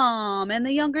with the mom and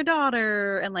the younger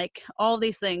daughter and like all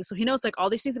these things. So he knows like all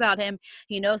these things about him.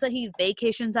 He knows that he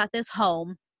vacations at this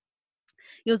home.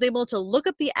 He was able to look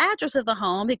up the address of the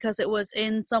home because it was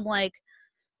in some like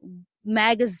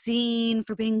magazine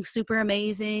for being super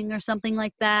amazing or something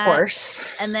like that. Of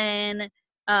course. And then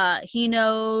he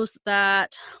knows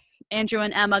that Andrew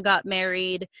and Emma got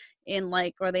married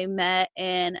they met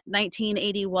in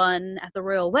 1981 at the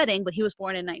royal wedding, but he was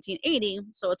born in 1980,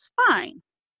 so it's fine.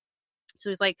 So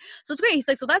he's like, so it's great. He's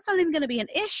like, so that's not even going to be an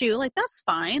issue. Like, that's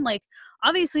fine. Like,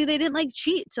 obviously they didn't like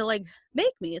cheat to like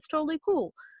make me. It's totally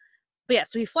cool. But yeah,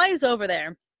 so he flies over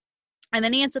there, and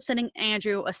then he ends up sending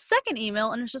Andrew a second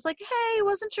email, and it's just like, hey,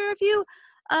 wasn't sure if you,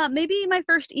 maybe my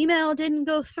first email didn't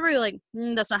go through. Like,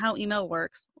 that's not how email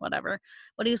works, whatever.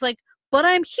 But he was like, but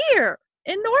I'm here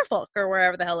in Norfolk or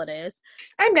wherever the hell it is.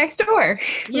 I'm next door.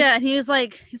 Yeah, and he's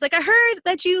like, I heard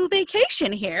that you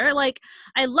vacation here. Like,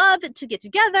 I love to get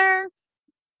together.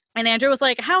 And Andrew was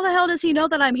like, how the hell does he know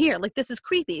that I'm here? Like, this is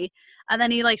creepy. And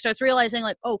then he like starts realizing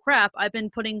like, oh crap, I've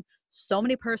been putting so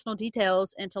many personal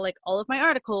details into like all of my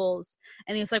articles.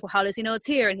 And he was like, well, how does he know it's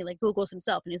here? And he like Googles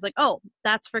himself, and he's like, oh,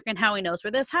 that's freaking how he knows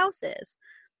where this house is.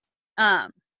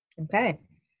 Okay.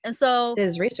 And so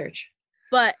his research.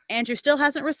 But Andrew still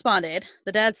hasn't responded.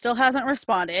 The dad still hasn't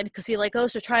responded because he like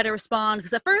goes to try to respond.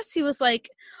 Because at first he was like,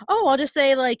 oh, I'll just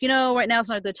say like, right now it's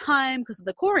not a good time because of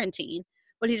the quarantine.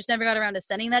 But he just never got around to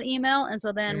sending that email. And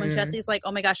so then when Jesse's like,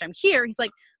 oh my gosh, I'm here. He's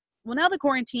like, well, now the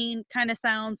quarantine kind of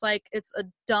sounds like it's a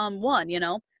dumb one,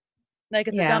 like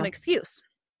it's a dumb excuse.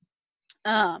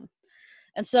 And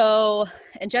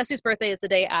Jesse's birthday is the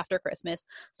day after Christmas.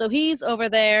 So he's over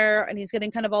there and he's getting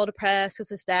kind of all depressed because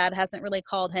his dad hasn't really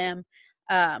called him.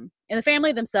 And the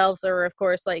family themselves are, of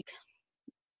course, like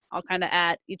all kind of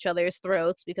at each other's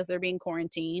throats because they're being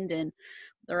quarantined and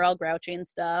they're all grouchy and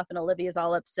stuff. And Olivia's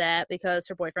all upset because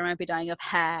her boyfriend might be dying of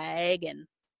hag. And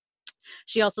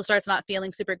she also starts not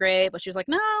feeling super great, but she was like,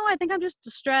 no, I think I'm just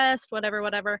distressed,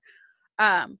 whatever.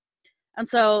 And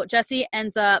so Jesse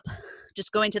ends up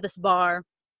just going to this bar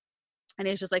and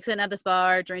he's just like sitting at this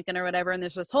bar drinking or whatever. And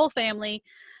there's this whole family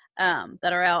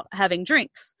that are out having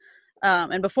drinks.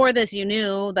 And before this, you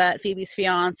knew that Phoebe's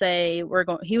fiance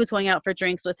he was going out for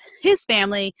drinks with his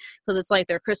family because it's like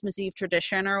their Christmas Eve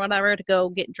tradition or whatever to go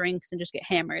get drinks and just get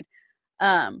hammered.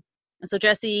 And so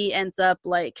Jesse ends up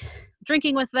like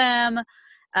drinking with them.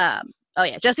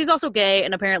 Jesse's also gay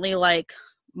and apparently like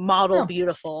model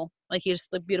beautiful. Like he's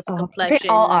the beautiful complexion. They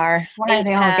all are. Why are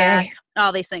they all gay?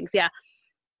 All these things, yeah.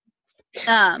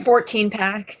 14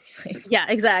 packs. Yeah,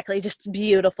 exactly. Just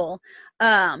beautiful.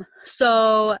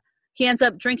 So he ends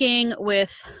up drinking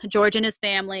with George and his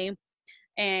family,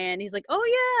 and he's like, oh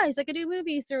yeah, he's like, I do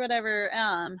movies or whatever.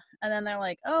 And then they're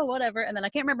like, oh, whatever. And then I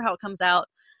can't remember how it comes out.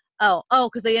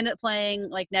 Because they end up playing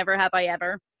like Never Have I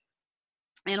Ever.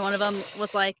 And one of them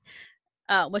was like,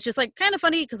 which is like kind of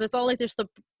funny because it's all like there's the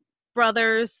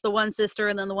brothers, the one sister,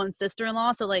 and then the one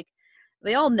sister-in-law. So like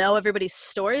they all know everybody's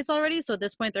stories already. So at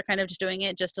this point, they're kind of just doing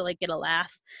it just to like get a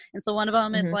laugh. And so one of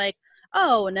them is like,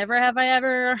 oh, never have I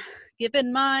ever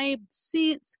given my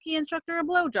ski instructor a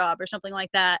blowjob or something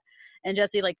like that. And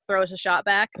Jesse like throws a shot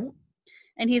back.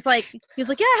 And he's like, yeah,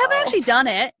 I haven't actually done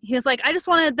it. He was like, I just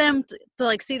wanted them to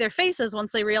like see their faces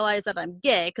once they realize that I'm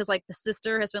gay. Because like the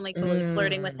sister has been like totally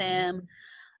flirting with him.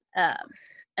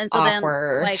 And so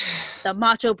Awkward. then like the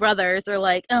macho brothers are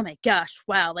like, oh my gosh,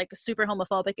 wow, like super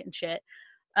homophobic and shit.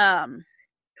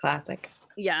 Classic.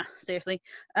 Yeah, seriously.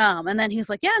 And then he's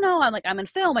like, yeah, no, I'm in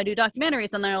film, I do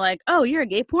documentaries. And they're like, oh, you're a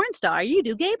gay porn star, you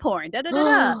do gay porn, da da da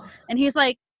da. And he's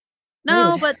like,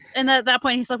 no, but and at that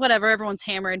point he's like, whatever, everyone's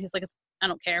hammered. He's like, I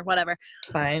don't care, whatever.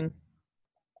 It's fine.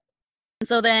 And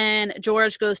so then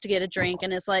George goes to get a drink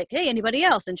and is like, hey, anybody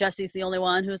else? And Jesse's the only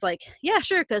one who's like, yeah,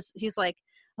 sure, because he's like,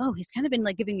 oh, he's kind of been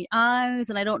like giving me eyes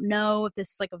and I don't know if this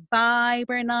is like a vibe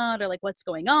or not or like what's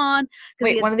going on.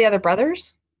 Wait, one of the other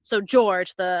brothers? So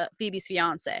George, the Phoebe's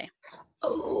fiance.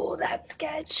 Oh, that's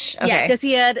sketch. Okay. Yeah, because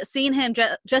he had seen him.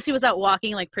 Jesse was out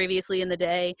walking like previously in the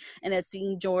day and had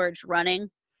seen George running.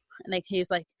 And like he's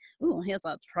like, ooh, he's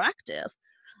attractive.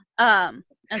 And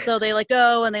so they like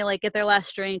go and they like get their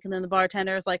last drink and then the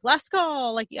bartender is like, last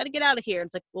call, like you got to get out of here.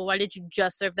 It's like, well, why did you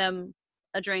just serve them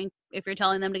a drink if you're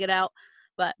telling them to get out?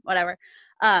 But whatever.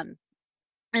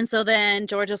 And so then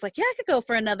George was like, yeah, I could go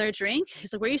for another drink.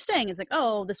 He's like, where are you staying? He's like,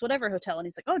 oh, this whatever hotel. And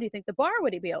he's like, oh, do you think the bar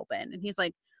would be open? And he's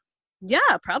like,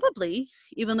 yeah, probably.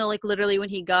 Even though like literally when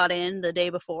he got in the day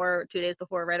before, 2 days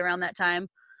before, right around that time,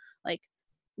 like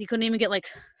he couldn't even get like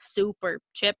soup or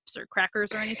chips or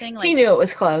crackers or anything. Like, he knew it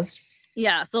was closed.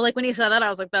 Yeah. So like when he said that, I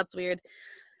was like, that's weird.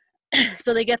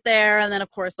 So they get there and then of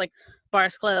course like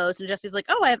bar's closed and Jesse's like,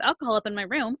 oh, I have alcohol up in my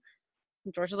room.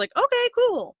 And George is like, okay,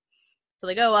 cool. So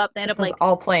they go up, they end up like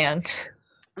all planned.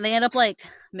 And they end up like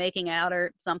making out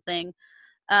or something.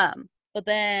 But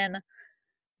then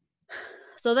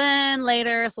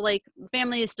later, so like the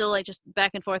family is still like just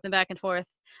back and forth.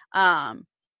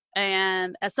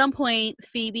 And at some point,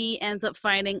 Phoebe ends up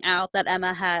finding out that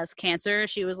Emma has cancer.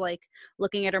 She was like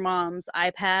looking at her mom's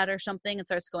iPad or something and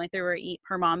starts going through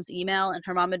her mom's email. And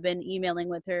her mom had been emailing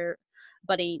with her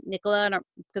buddy Nicola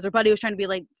because her buddy was trying to be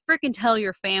like, freaking tell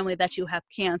your family that you have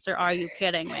cancer. Are you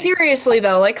kidding me? Seriously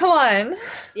though, like come on.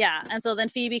 Yeah. And so then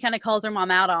Phoebe kind of calls her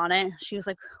mom out on it. She was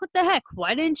like, what the heck?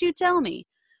 Why didn't you tell me?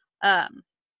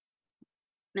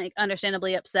 Like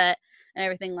understandably upset and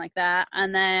everything like that.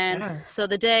 And then so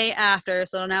the day after,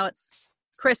 so now it's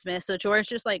Christmas, so George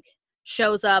just like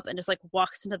shows up and just like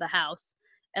walks into the house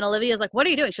and Olivia's like, what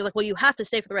are you doing? She's like, well, you have to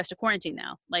stay for the rest of quarantine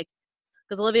now, like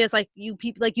because Olivia's like, you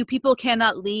people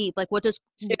cannot leave, like what does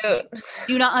do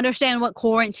you not understand what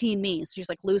quarantine means? She's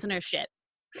like losing her shit.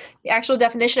 The actual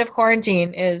definition of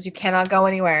quarantine is you cannot go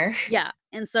anywhere. Yeah.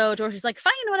 And so George is like,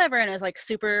 fine, whatever, and is like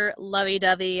super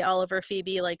lovey-dovey all over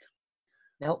Phoebe, like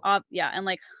nope. Yeah. And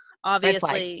like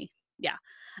obviously Yeah.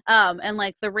 And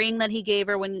like the ring that he gave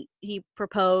her when he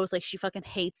proposed, like she fucking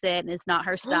hates it and it's not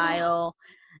her style.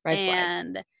 Red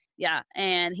And flag. yeah,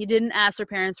 and he didn't ask her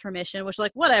parents' permission, which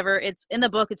like whatever. It's in the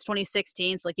book. It's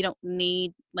 2016, so like you don't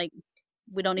need like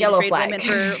we don't need to Yellow trade flag. women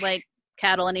for like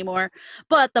cattle anymore.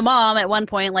 But the mom at one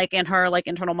point, like in her like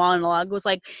internal monologue, was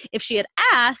like, if she had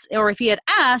asked or if he had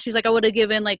asked, she's like, I would have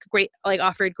given like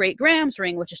offered Great Graham's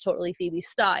ring, which is totally Phoebe's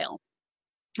style.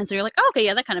 And so you're like, oh, okay,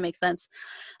 yeah, that kind of makes sense.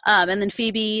 And then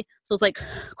Phoebe, so it's like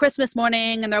Christmas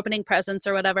morning and they're opening presents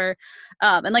or whatever.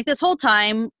 And like this whole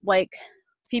time, like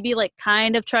Phoebe like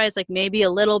kind of tries like maybe a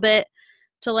little bit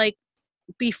to like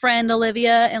befriend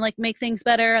Olivia and like make things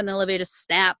better. And then Olivia just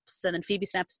snaps and then Phoebe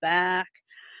snaps back.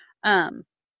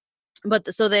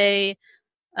 But so they,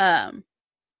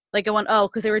 like I went, oh,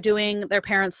 because they were doing their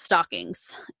parents'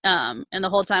 stockings. And the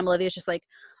whole time Olivia's just like,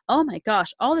 oh my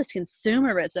gosh, all this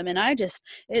consumerism. And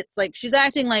it's like she's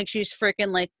acting like she's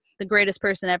freaking like the greatest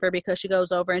person ever because she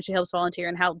goes over and she helps volunteer.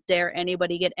 And how dare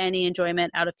anybody get any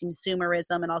enjoyment out of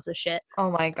consumerism and all this shit.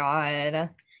 Oh my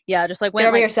God. Yeah, just like Get went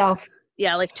over like, yourself.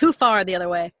 yeah, like too far the other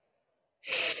way.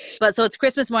 But so it's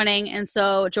Christmas morning. And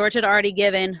so George had already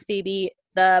given Phoebe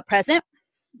the present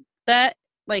that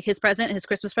like his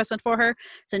Christmas present for her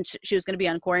since she was going to be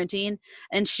on quarantine.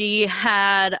 And she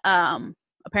had,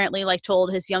 apparently like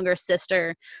told his younger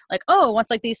sister like, oh, wants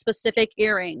like these specific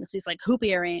earrings, these like hoop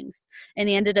earrings, and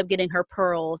he ended up getting her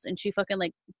pearls, and she fucking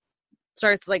like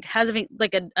starts like having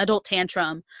like an adult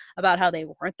tantrum about how they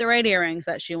weren't the right earrings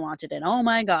that she wanted, and oh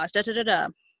my gosh, da da da da.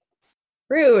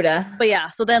 Rude. But yeah,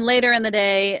 so then later in the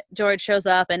day George shows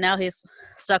up and now he's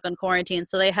stuck on quarantine,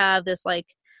 so they have this like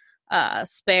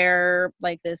spare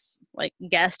like this like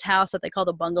guest house that they call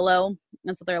the bungalow,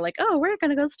 and so they're like, oh, we're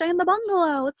gonna go stay in the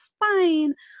bungalow, it's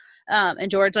fine.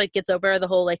 And George like gets over the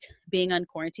whole like being on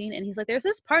quarantine, and he's like, there's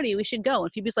this party, we should go.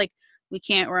 And Phoebe's like, we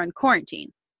can't, we're on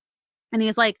quarantine. And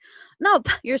he's like, nope,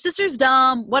 your sister's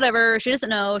dumb, whatever, she doesn't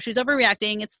know, she's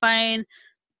overreacting, it's fine.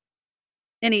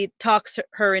 And he talks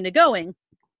her into going.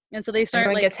 And so they start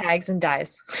Everyone like gets tags and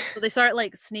dies. So they start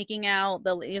like sneaking out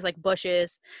these like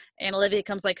bushes, and Olivia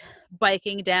comes like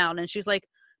biking down, and she's like,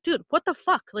 dude, what the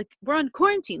fuck? Like, we're on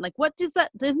quarantine. Like, what does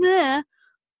that?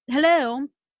 Hello.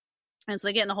 And so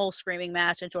they get in a whole screaming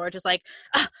match, and George is like,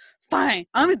 fine,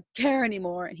 I don't care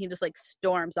anymore. And he just like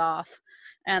storms off.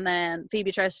 And then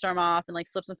Phoebe tries to storm off and like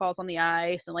slips and falls on the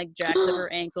ice and like jacks at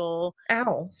her ankle.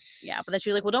 Ow. Yeah, but then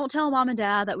she's like, well, don't tell mom and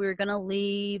dad that we were gonna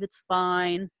leave. It's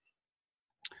fine.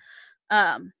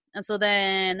 And so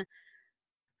then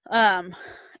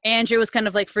Andrew was kind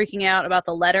of like freaking out about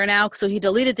the letter now, so he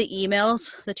deleted the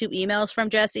two emails from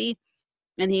Jesse,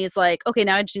 and he's like, okay,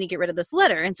 now I just need to get rid of this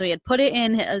letter. And so he had put it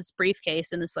in his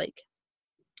briefcase, in this like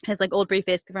his like old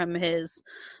briefcase from his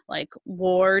like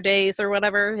war days or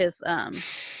whatever, his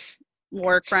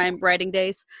war crime writing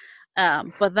days.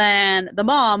 But then the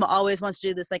mom always wants to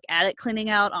do this like attic cleaning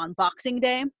out on Boxing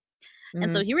Day. And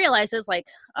so he realizes, like,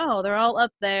 oh, they're all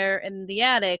up there in the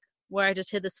attic where I just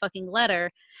hid this fucking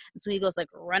letter. And so he goes, like,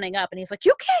 running up, and he's like,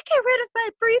 you can't get rid of my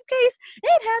briefcase.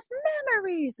 It has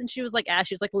memories. And she was like,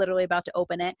 she's, like, literally about to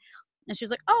open it. And she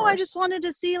was like, oh, I just wanted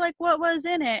to see, like, what was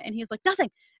in it. And he's like, nothing.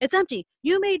 It's empty.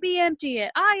 You made me empty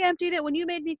it. I emptied it when you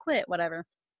made me quit. Whatever.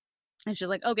 And she's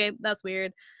like, okay, that's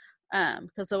weird.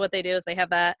 Because so what they do is they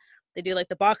have that. They do like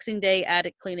the Boxing Day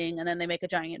attic cleaning, and then they make a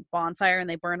giant bonfire and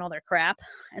they burn all their crap.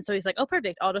 And so he's like, oh,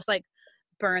 perfect. I'll just like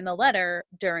burn the letter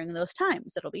during those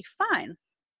times. It'll be fine.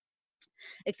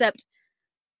 Except,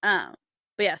 but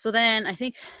yeah, so then I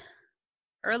think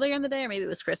earlier in the day, or maybe it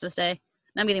was Christmas Day.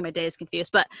 I'm getting my days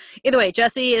confused. But either way,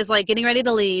 Jesse is like getting ready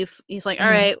to leave. He's like, all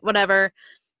right, whatever.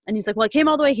 And he's like, well, I came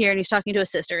all the way here, and he's talking to his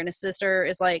sister. And his sister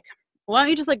is like, why don't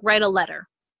you just like write a letter?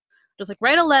 Just like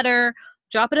write a letter.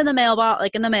 Drop it in the mailbox,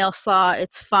 like in the mail slot.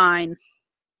 It's fine.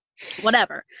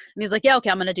 Whatever. And he's like, yeah, okay,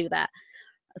 I'm going to do that.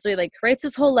 So he like writes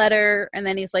this whole letter, and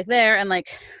then he's like there, and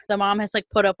like the mom has like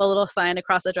put up a little sign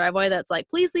across the driveway that's like,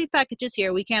 please leave packages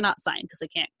here. We cannot sign because they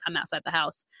can't come outside the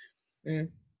house.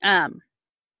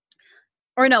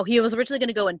 Or no, he was originally going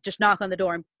to go and just knock on the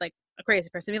door and like a crazy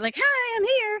person be like, hi, I'm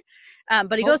here.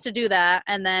 But he goes to do that,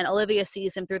 and then Olivia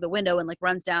sees him through the window and like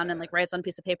runs down and like writes on a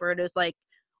piece of paper. It is like,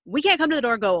 we can't come to the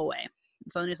door, go away.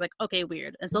 So then he's like, okay,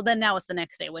 weird. And so then now it's the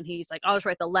next day when he's like, I'll just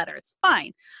write the letter. It's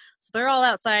fine. So they're all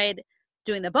outside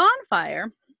doing the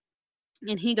bonfire.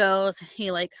 And he goes,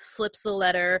 he like slips the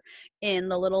letter in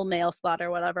the little mail slot or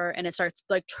whatever. And it starts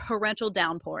like torrential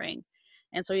downpouring.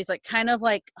 And so he's like kind of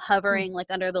like hovering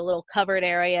like under the little covered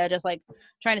area, just like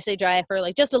trying to stay dry for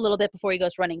like just a little bit before he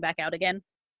goes running back out again.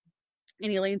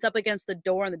 and he leans up against the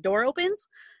door, and the door opens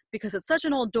because it's such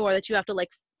an old door that you have to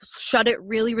like shut it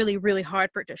really, really, really hard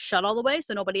for it to shut all the way.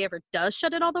 So nobody ever does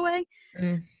shut it all the way.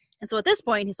 Mm. And so at this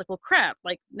point, he's like, well, crap,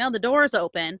 like now the door is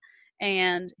open,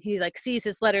 and he like sees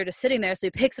his letter just sitting there. So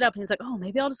he picks it up and he's like, oh,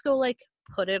 maybe I'll just go like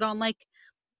put it on like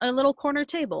a little corner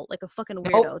table, like a fucking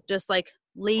weirdo. Nope. Just like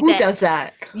leave Who it. Who does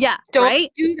that? Yeah. Don't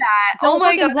right? do that. Don't oh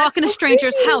my God. Walk in a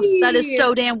stranger's house. That is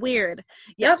so damn weird.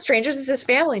 Yeah. Not strangers, it's his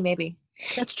family, maybe.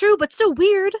 That's true, but still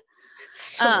weird.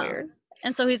 So weird.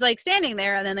 And so he's like standing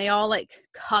there, and then they all like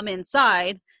come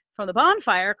inside from the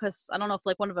bonfire because I don't know if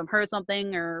like one of them heard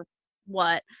something or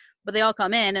what, but they all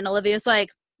come in, and Olivia's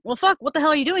like, well, fuck, what the hell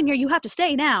are you doing here? You have to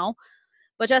stay now.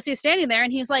 But Jesse's standing there,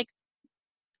 and he's like,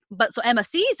 but so Emma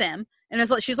sees him,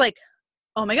 and she's like,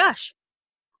 oh my gosh,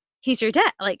 he's your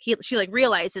dad. Like she like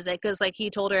realizes it because like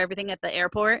he told her everything at the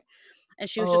airport. And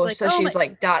she was just like, so she's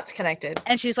like dots connected.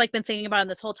 And she's like been thinking about him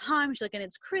this whole time. She's like, and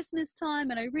it's Christmas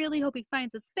time, and I really hope he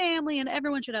finds his family, and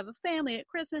everyone should have a family at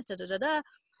Christmas. Da da da da.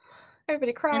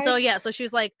 Everybody cried. And so yeah, so she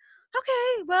was like,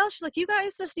 okay, well, she's like, you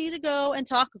guys just need to go and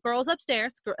talk. Girls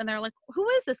upstairs, and they're like, who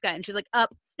is this guy? And she's like,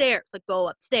 upstairs. Like, go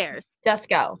upstairs. Let's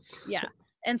go. Yeah.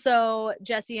 And so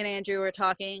Jesse and Andrew were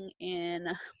talking in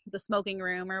the smoking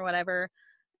room or whatever.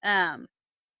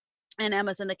 And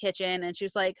Emma's in the kitchen, and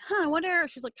she's like, I wonder,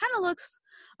 she's like, kind of looks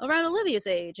around Olivia's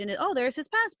age. And there's his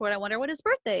passport. I wonder what his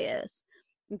birthday is.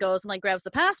 And goes and like grabs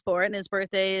the passport, and his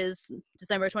birthday is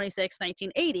December 26,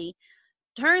 1980.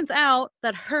 Turns out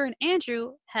that her and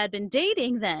Andrew had been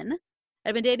dating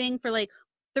for like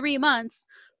 3 months,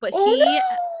 but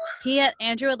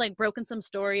Andrew had like broken some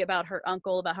story about her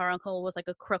uncle, about how her uncle was like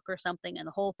a crook or something, and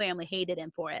the whole family hated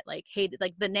him for it, like hated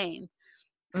like the name.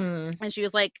 And she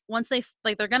was like, once they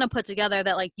like, they're gonna put together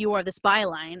that like you are this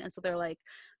byline, and so they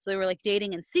were like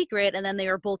dating in secret, and then they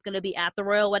were both gonna be at the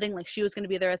royal wedding. Like she was gonna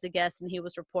be there as a guest, and he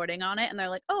was reporting on it. And they're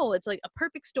like, oh, it's like a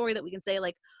perfect story that we can say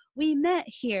like we met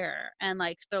here, and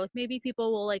like they're like maybe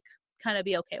people will like kind of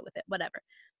be okay with it, whatever.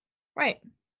 Right.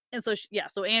 And so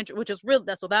so Andrew, which is real,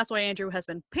 that's why Andrew has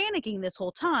been panicking this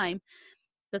whole time,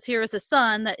 because here is his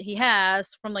son that he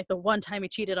has from like the one time he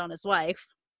cheated on his wife,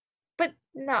 but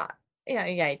not. Yeah,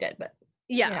 he did, but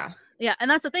yeah. And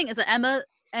that's the thing, is that Emma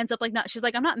ends up like she's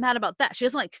like, I'm not mad about that. She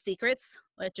doesn't like secrets.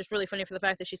 It's just really funny for the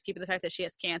fact that she's keeping the fact that she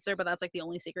has cancer, but that's like the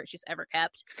only secret she's ever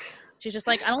kept. She's just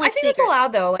like, I don't like secrets. I think it's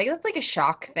allowed though. Like that's like a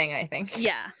shock thing, I think.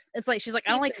 Yeah. It's like she's like,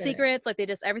 I don't like secrets. Like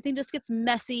everything just gets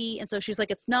messy. And so she's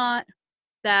like, it's not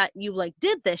that you like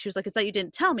did this. She was like, it's that you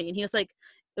didn't tell me. And he was like,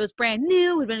 it was brand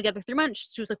new. We'd been together 3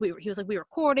 months. She was like, he was like, we were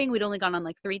courting. We'd only gone on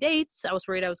like 3 dates. I was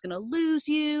worried I was gonna lose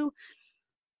you.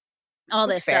 All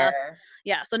this stuff.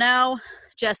 Yeah. So now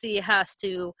Jesse has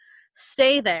to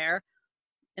stay there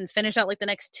and finish out like the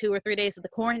next 2 or 3 days of the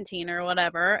quarantine or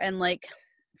whatever. And like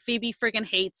Phoebe freaking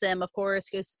hates him, of course,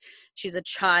 because she's a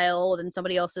child and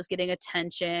somebody else is getting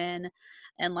attention.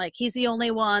 And like he's the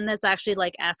only one that's actually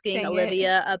like asking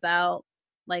Olivia about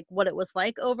like what it was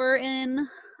like over in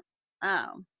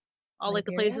all like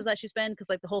the places that she's been, because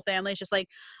like the whole family is just like,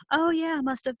 oh yeah,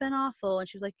 must have been awful. And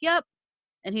she's like, yep.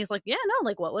 And he's like, yeah, no,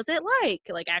 like, what was it like?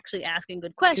 Like, actually asking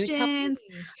good questions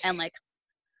and, like,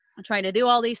 trying to do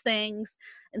all these things.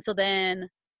 And so then,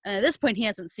 at this point, he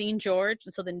hasn't seen George.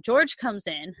 And so then George comes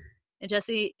in, and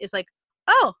Jesse is like,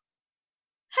 oh,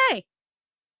 hey,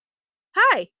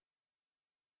 hi.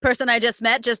 Person I just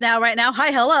met just now, right now.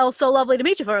 Hi, hello. So lovely to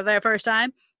meet you for the first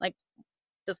time. Like,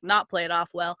 does not play it off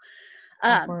well.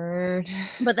 Awkward.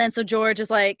 But then, so George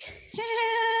is like,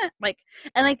 like,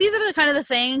 and like these are the kind of the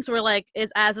things where like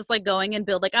as it's like going and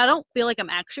build, like I don't feel like I'm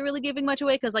actually really giving much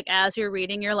away, because like as you're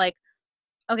reading you're like,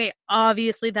 okay,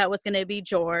 obviously that was gonna be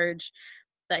George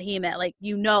that he met, like,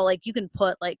 you know, like you can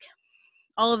put like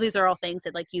all of these are all things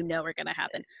that like you know are gonna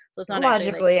happen, so it's not logically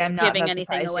actually, like, I'm not giving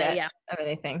anything away of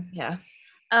anything.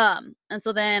 And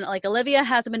so then like Olivia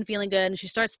hasn't been feeling good and she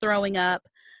starts throwing up,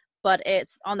 but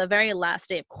it's on the very last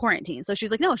day of quarantine. So she's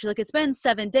like, no, she's like, it's been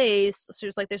 7 days. So she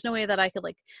was like, there's no way that I could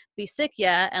like be sick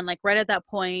yet. And like right at that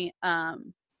point,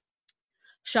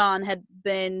 Sean had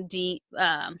been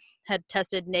had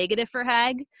tested negative for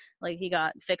HAG, like he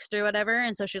got fixed or whatever.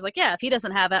 And so she's like, yeah, if he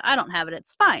doesn't have it, I don't have it.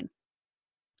 It's fine.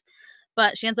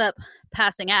 But she ends up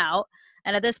passing out.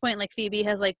 And at this point, like Phoebe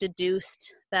has like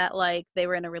deduced that like they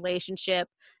were in a relationship,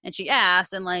 and she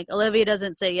asked, and like Olivia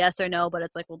doesn't say yes or no, but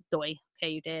it's like, well, doy, okay,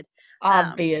 you did.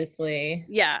 Obviously.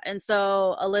 Yeah. And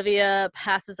so Olivia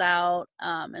passes out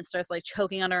and starts like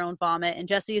choking on her own vomit. And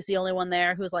Jesse is the only one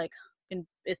there who's like,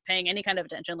 is paying any kind of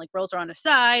attention, like rolls her on her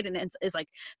side and is like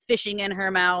fishing in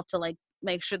her mouth to like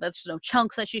make sure that there's no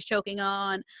chunks that she's choking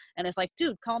on. And it's like,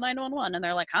 dude, call 911. And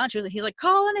they're like, huh? He's like,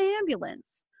 call an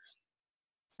ambulance.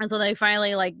 And so they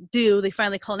finally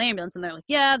call an ambulance, and they're like,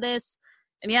 yeah, this,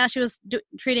 and yeah, she was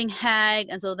treating Hag.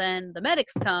 And so then the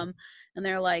medics come, and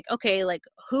they're like, okay, like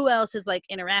who else has like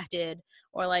interacted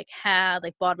or like had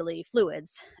like bodily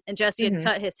fluids? And Jesse had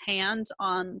cut his hand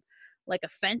on like a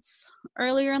fence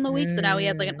earlier in the week, so now he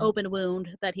has like an open wound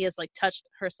that he has like touched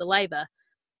her saliva.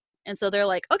 And so they're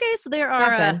like, okay, so there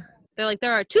are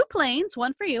there are 2 planes,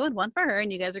 one for you and one for her,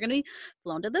 and you guys are going to be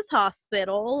flown to this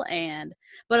hospital.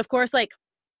 But of course, like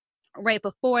right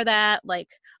before that, like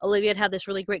Olivia had this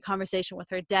really great conversation with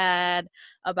her dad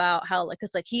about how like,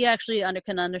 cause like he actually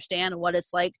can understand what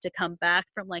it's like to come back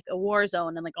from like a war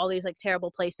zone and like all these like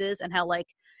terrible places, and how like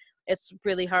it's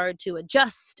really hard to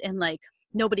adjust, and like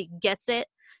nobody gets it.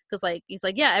 Cause like, he's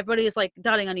like, yeah, everybody is like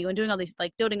doting on you and doing all these,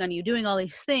 like doting on you, doing all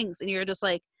these things. And you're just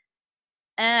like,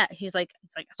 he's like,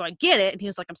 so I get it. And he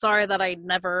was like, I'm sorry that I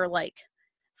never like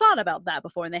thought about that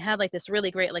before. And they had like this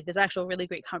really great, like this actual really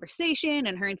great conversation,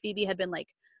 and her and Phoebe had been like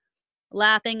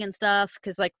laughing and stuff,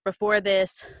 because like before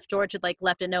this, George had like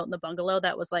left a note in the bungalow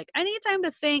that was like, I need time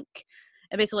to think,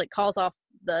 and basically like calls off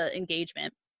the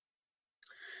engagement.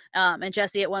 And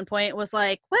Jesse at one point was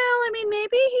like, well, I mean,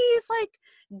 maybe he's like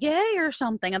gay or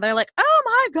something. And they're like, oh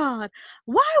my God,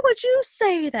 why would you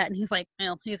say that? And he's like,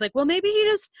 well, maybe he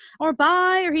just, or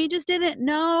bi, or he just didn't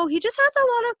know. He just has a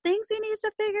lot of things he needs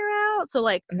to figure out. So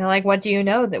like, and they're like, what do you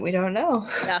know that we don't know?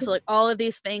 Yeah. So like all of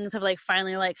these things have like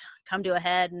finally like come to a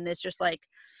head, and it's just like,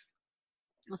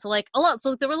 so like a lot.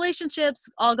 So the relationships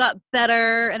all got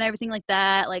better and everything like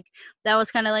that. Like that was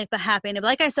kind of like the happy ending. But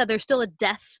like I said, there's still a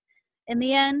death in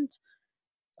the end.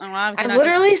 I'm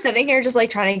literally sitting here just like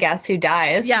trying to guess who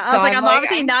dies. Yeah, I was like, I'm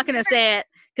obviously not going to say it,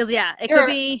 because yeah, it could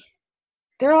be.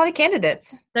 There are a lot of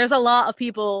candidates. There's a lot of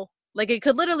people. Like it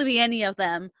could literally be any of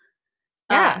them.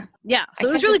 Yeah. Yeah. So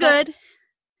it was really good.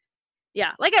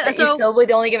 Yeah. Like so you still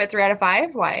would only give it 3 out of 5?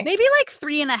 Why? Maybe like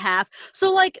 3.5.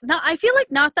 So like, I feel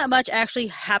like not that much actually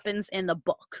happens in the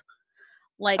book.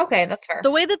 Like, okay, that's fair. The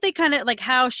way that they kind of like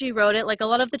how she wrote it, like a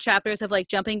lot of the chapters have like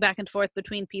jumping back and forth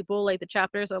between people. Like the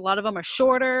chapters, a lot of them are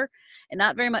shorter and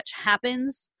not very much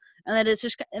happens. And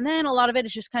then a lot of it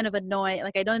is just kind of annoying.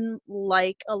 Like I don't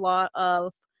like a lot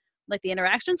of like the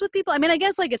interactions with people. I mean, I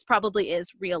guess like it's probably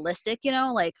is realistic, you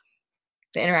know, like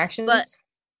the interactions. But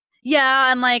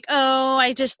yeah, and like, oh,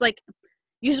 I just like,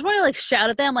 you just want to like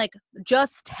shout at them, like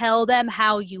just tell them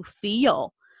how you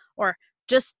feel, or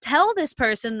just tell this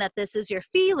person that this is your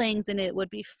feelings and it would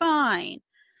be fine.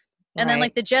 And then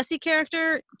like the Jesse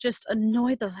character just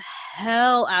annoyed the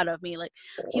hell out of me. Like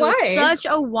he was such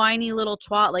a whiny little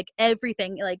twat, like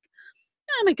everything, like,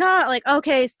 oh my God, like,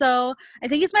 okay, so I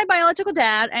think he's my biological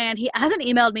dad and he hasn't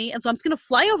emailed me, and so I'm just going to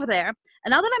fly over there.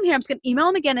 And now that I'm here, I'm just going to email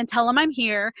him again and tell him I'm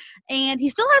here. And he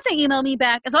still hasn't emailed me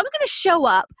back. And so I'm just going to show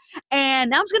up, and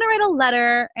now I'm just going to write a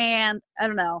letter, and I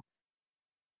don't know.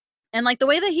 And like the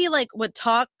way that he like would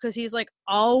talk, because he's like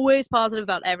always positive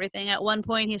about everything. At one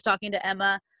point he's talking to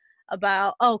Emma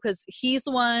about, because he's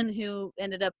the one who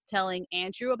ended up telling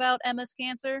Andrew about Emma's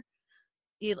cancer.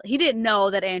 He didn't know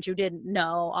that Andrew didn't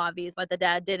know, obviously, but the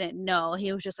dad didn't know.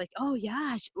 He was just like, oh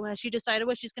yeah, she decided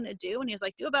what she's going to do. And he was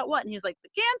like, do about what? And he was like,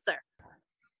 the cancer.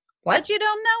 What? That you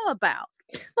don't know about.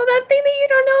 Well, that thing that you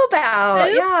don't know about.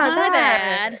 Oops, yeah, my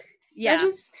bad. Yeah.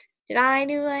 Did I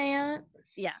do that?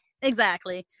 Yeah,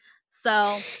 exactly.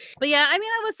 So, but yeah, I mean,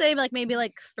 I would say like maybe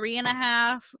like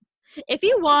 3.5. If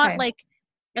you want, like,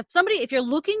 if you're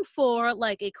looking for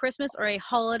like a Christmas or a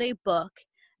holiday book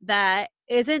that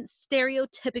isn't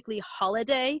stereotypically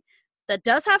holiday, that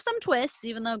does have some twists,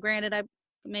 even though granted I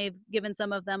may have given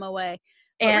some of them away.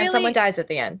 But and really, someone dies at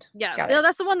the end. Yeah,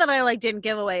 that's the one that I like didn't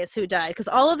give away, is who died, because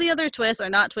all of the other twists are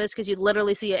not twists, because you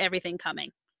literally see everything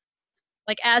coming.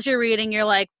 Like as you're reading, you're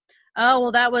like, oh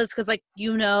well, that was because like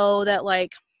you know that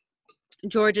like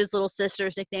George's little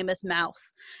sister's nickname is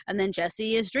Mouse, and then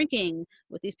Jesse is drinking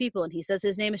with these people and he says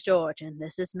his name is George and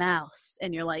this is Mouse,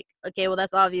 and you're like, okay, well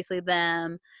that's obviously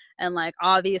them, and like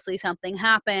obviously something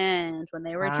happened when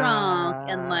they were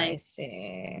drunk, and like, I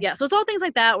see. Yeah, so it's all things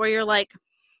like that where you're like,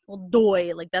 well,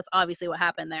 doy, like that's obviously what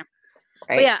happened there.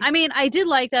 Right. But yeah, I mean, I did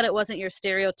like that it wasn't your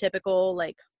stereotypical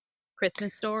like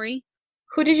Christmas story.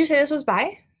 Who did you say this was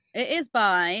by? It is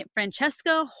by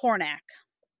Francesca Hornack.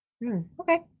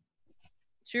 Okay.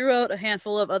 She wrote a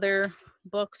handful of other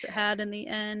books it had in the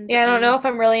end. Yeah, I don't know if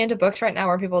I'm really into books right now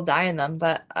where people die in them,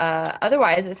 but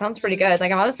otherwise it sounds pretty good.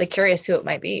 Like I'm honestly curious who it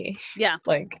might be. Yeah.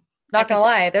 Like, not gonna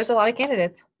lie, there's a lot of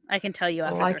candidates. I can tell you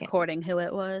after the recording who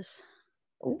it was.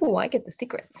 Ooh, I get the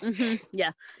secrets. Mm-hmm.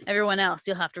 Yeah. Everyone else,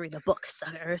 you'll have to read the book,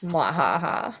 suckers.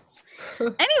 Mwahaha.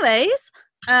 Anyways,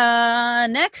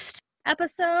 next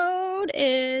episode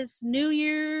is New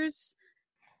Year's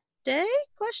Day?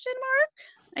 Question mark?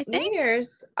 I think. New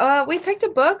Year's. We picked a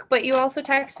book, but you also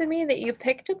texted me that you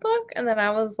picked a book, and then I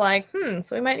was like,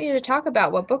 so we might need to talk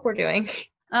about what book we're doing.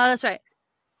 Oh, that's right.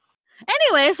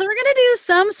 Anyway, so we're gonna do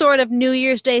some sort of New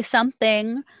Year's Day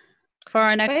something for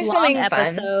our next Maybe long something fun.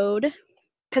 episode.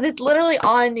 Because it's literally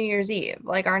on New Year's Eve.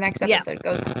 Like, our next Yeah. episode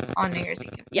goes on New Year's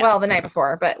Eve. Yeah. Well, the night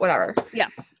before, but whatever. Yeah.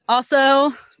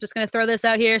 Also, just going to throw this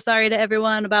out here. Sorry to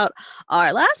everyone about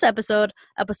our last episode,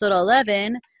 episode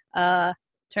 11.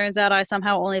 Turns out I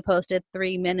somehow only posted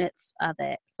 3 minutes of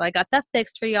it. So I got that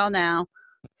fixed for y'all now.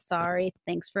 Sorry.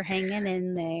 Thanks for hanging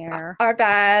in there. Our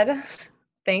bad.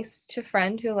 Thanks to a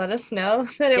friend who let us know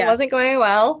that it Yeah. wasn't going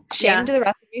well. Shame Yeah. to the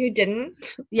rest of you who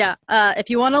didn't. Yeah.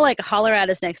 If you want to like holler at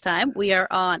us next time, we are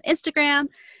on Instagram.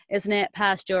 Isn't it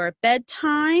past your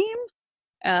bedtime?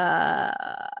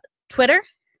 Twitter.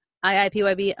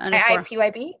 IIPYB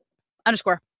IIPYB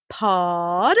underscore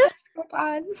pod. underscore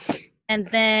pod. And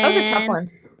then That was a tough one.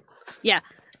 Yeah,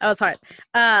 that was hard.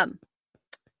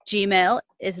 Gmail,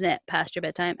 isn't it past your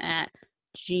bedtime at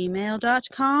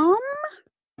gmail.com?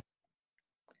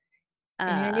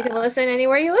 And you can listen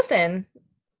anywhere you listen.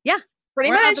 Yeah.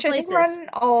 Pretty we're on much. the I think we're places. on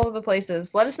all of the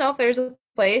places. Let us know if there's a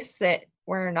place that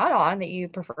we're not on that you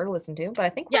prefer to listen to. But I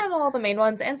think we're Yeah. on all the main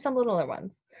ones and some littler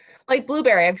ones. Like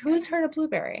Blueberry. Who's heard of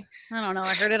Blueberry? I don't know.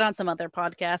 I heard it on some other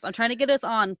podcast. I'm trying to get us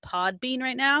on Podbean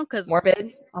right now because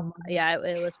Morbid. yeah,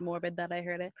 it was morbid that I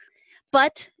heard it.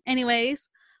 But anyways,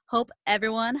 hope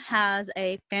everyone has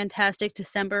a fantastic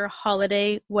December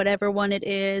holiday, whatever one it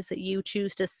is that you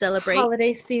choose to celebrate.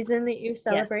 Holiday season that you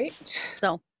celebrate.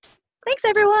 So, thanks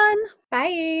everyone.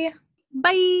 Bye.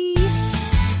 Bye.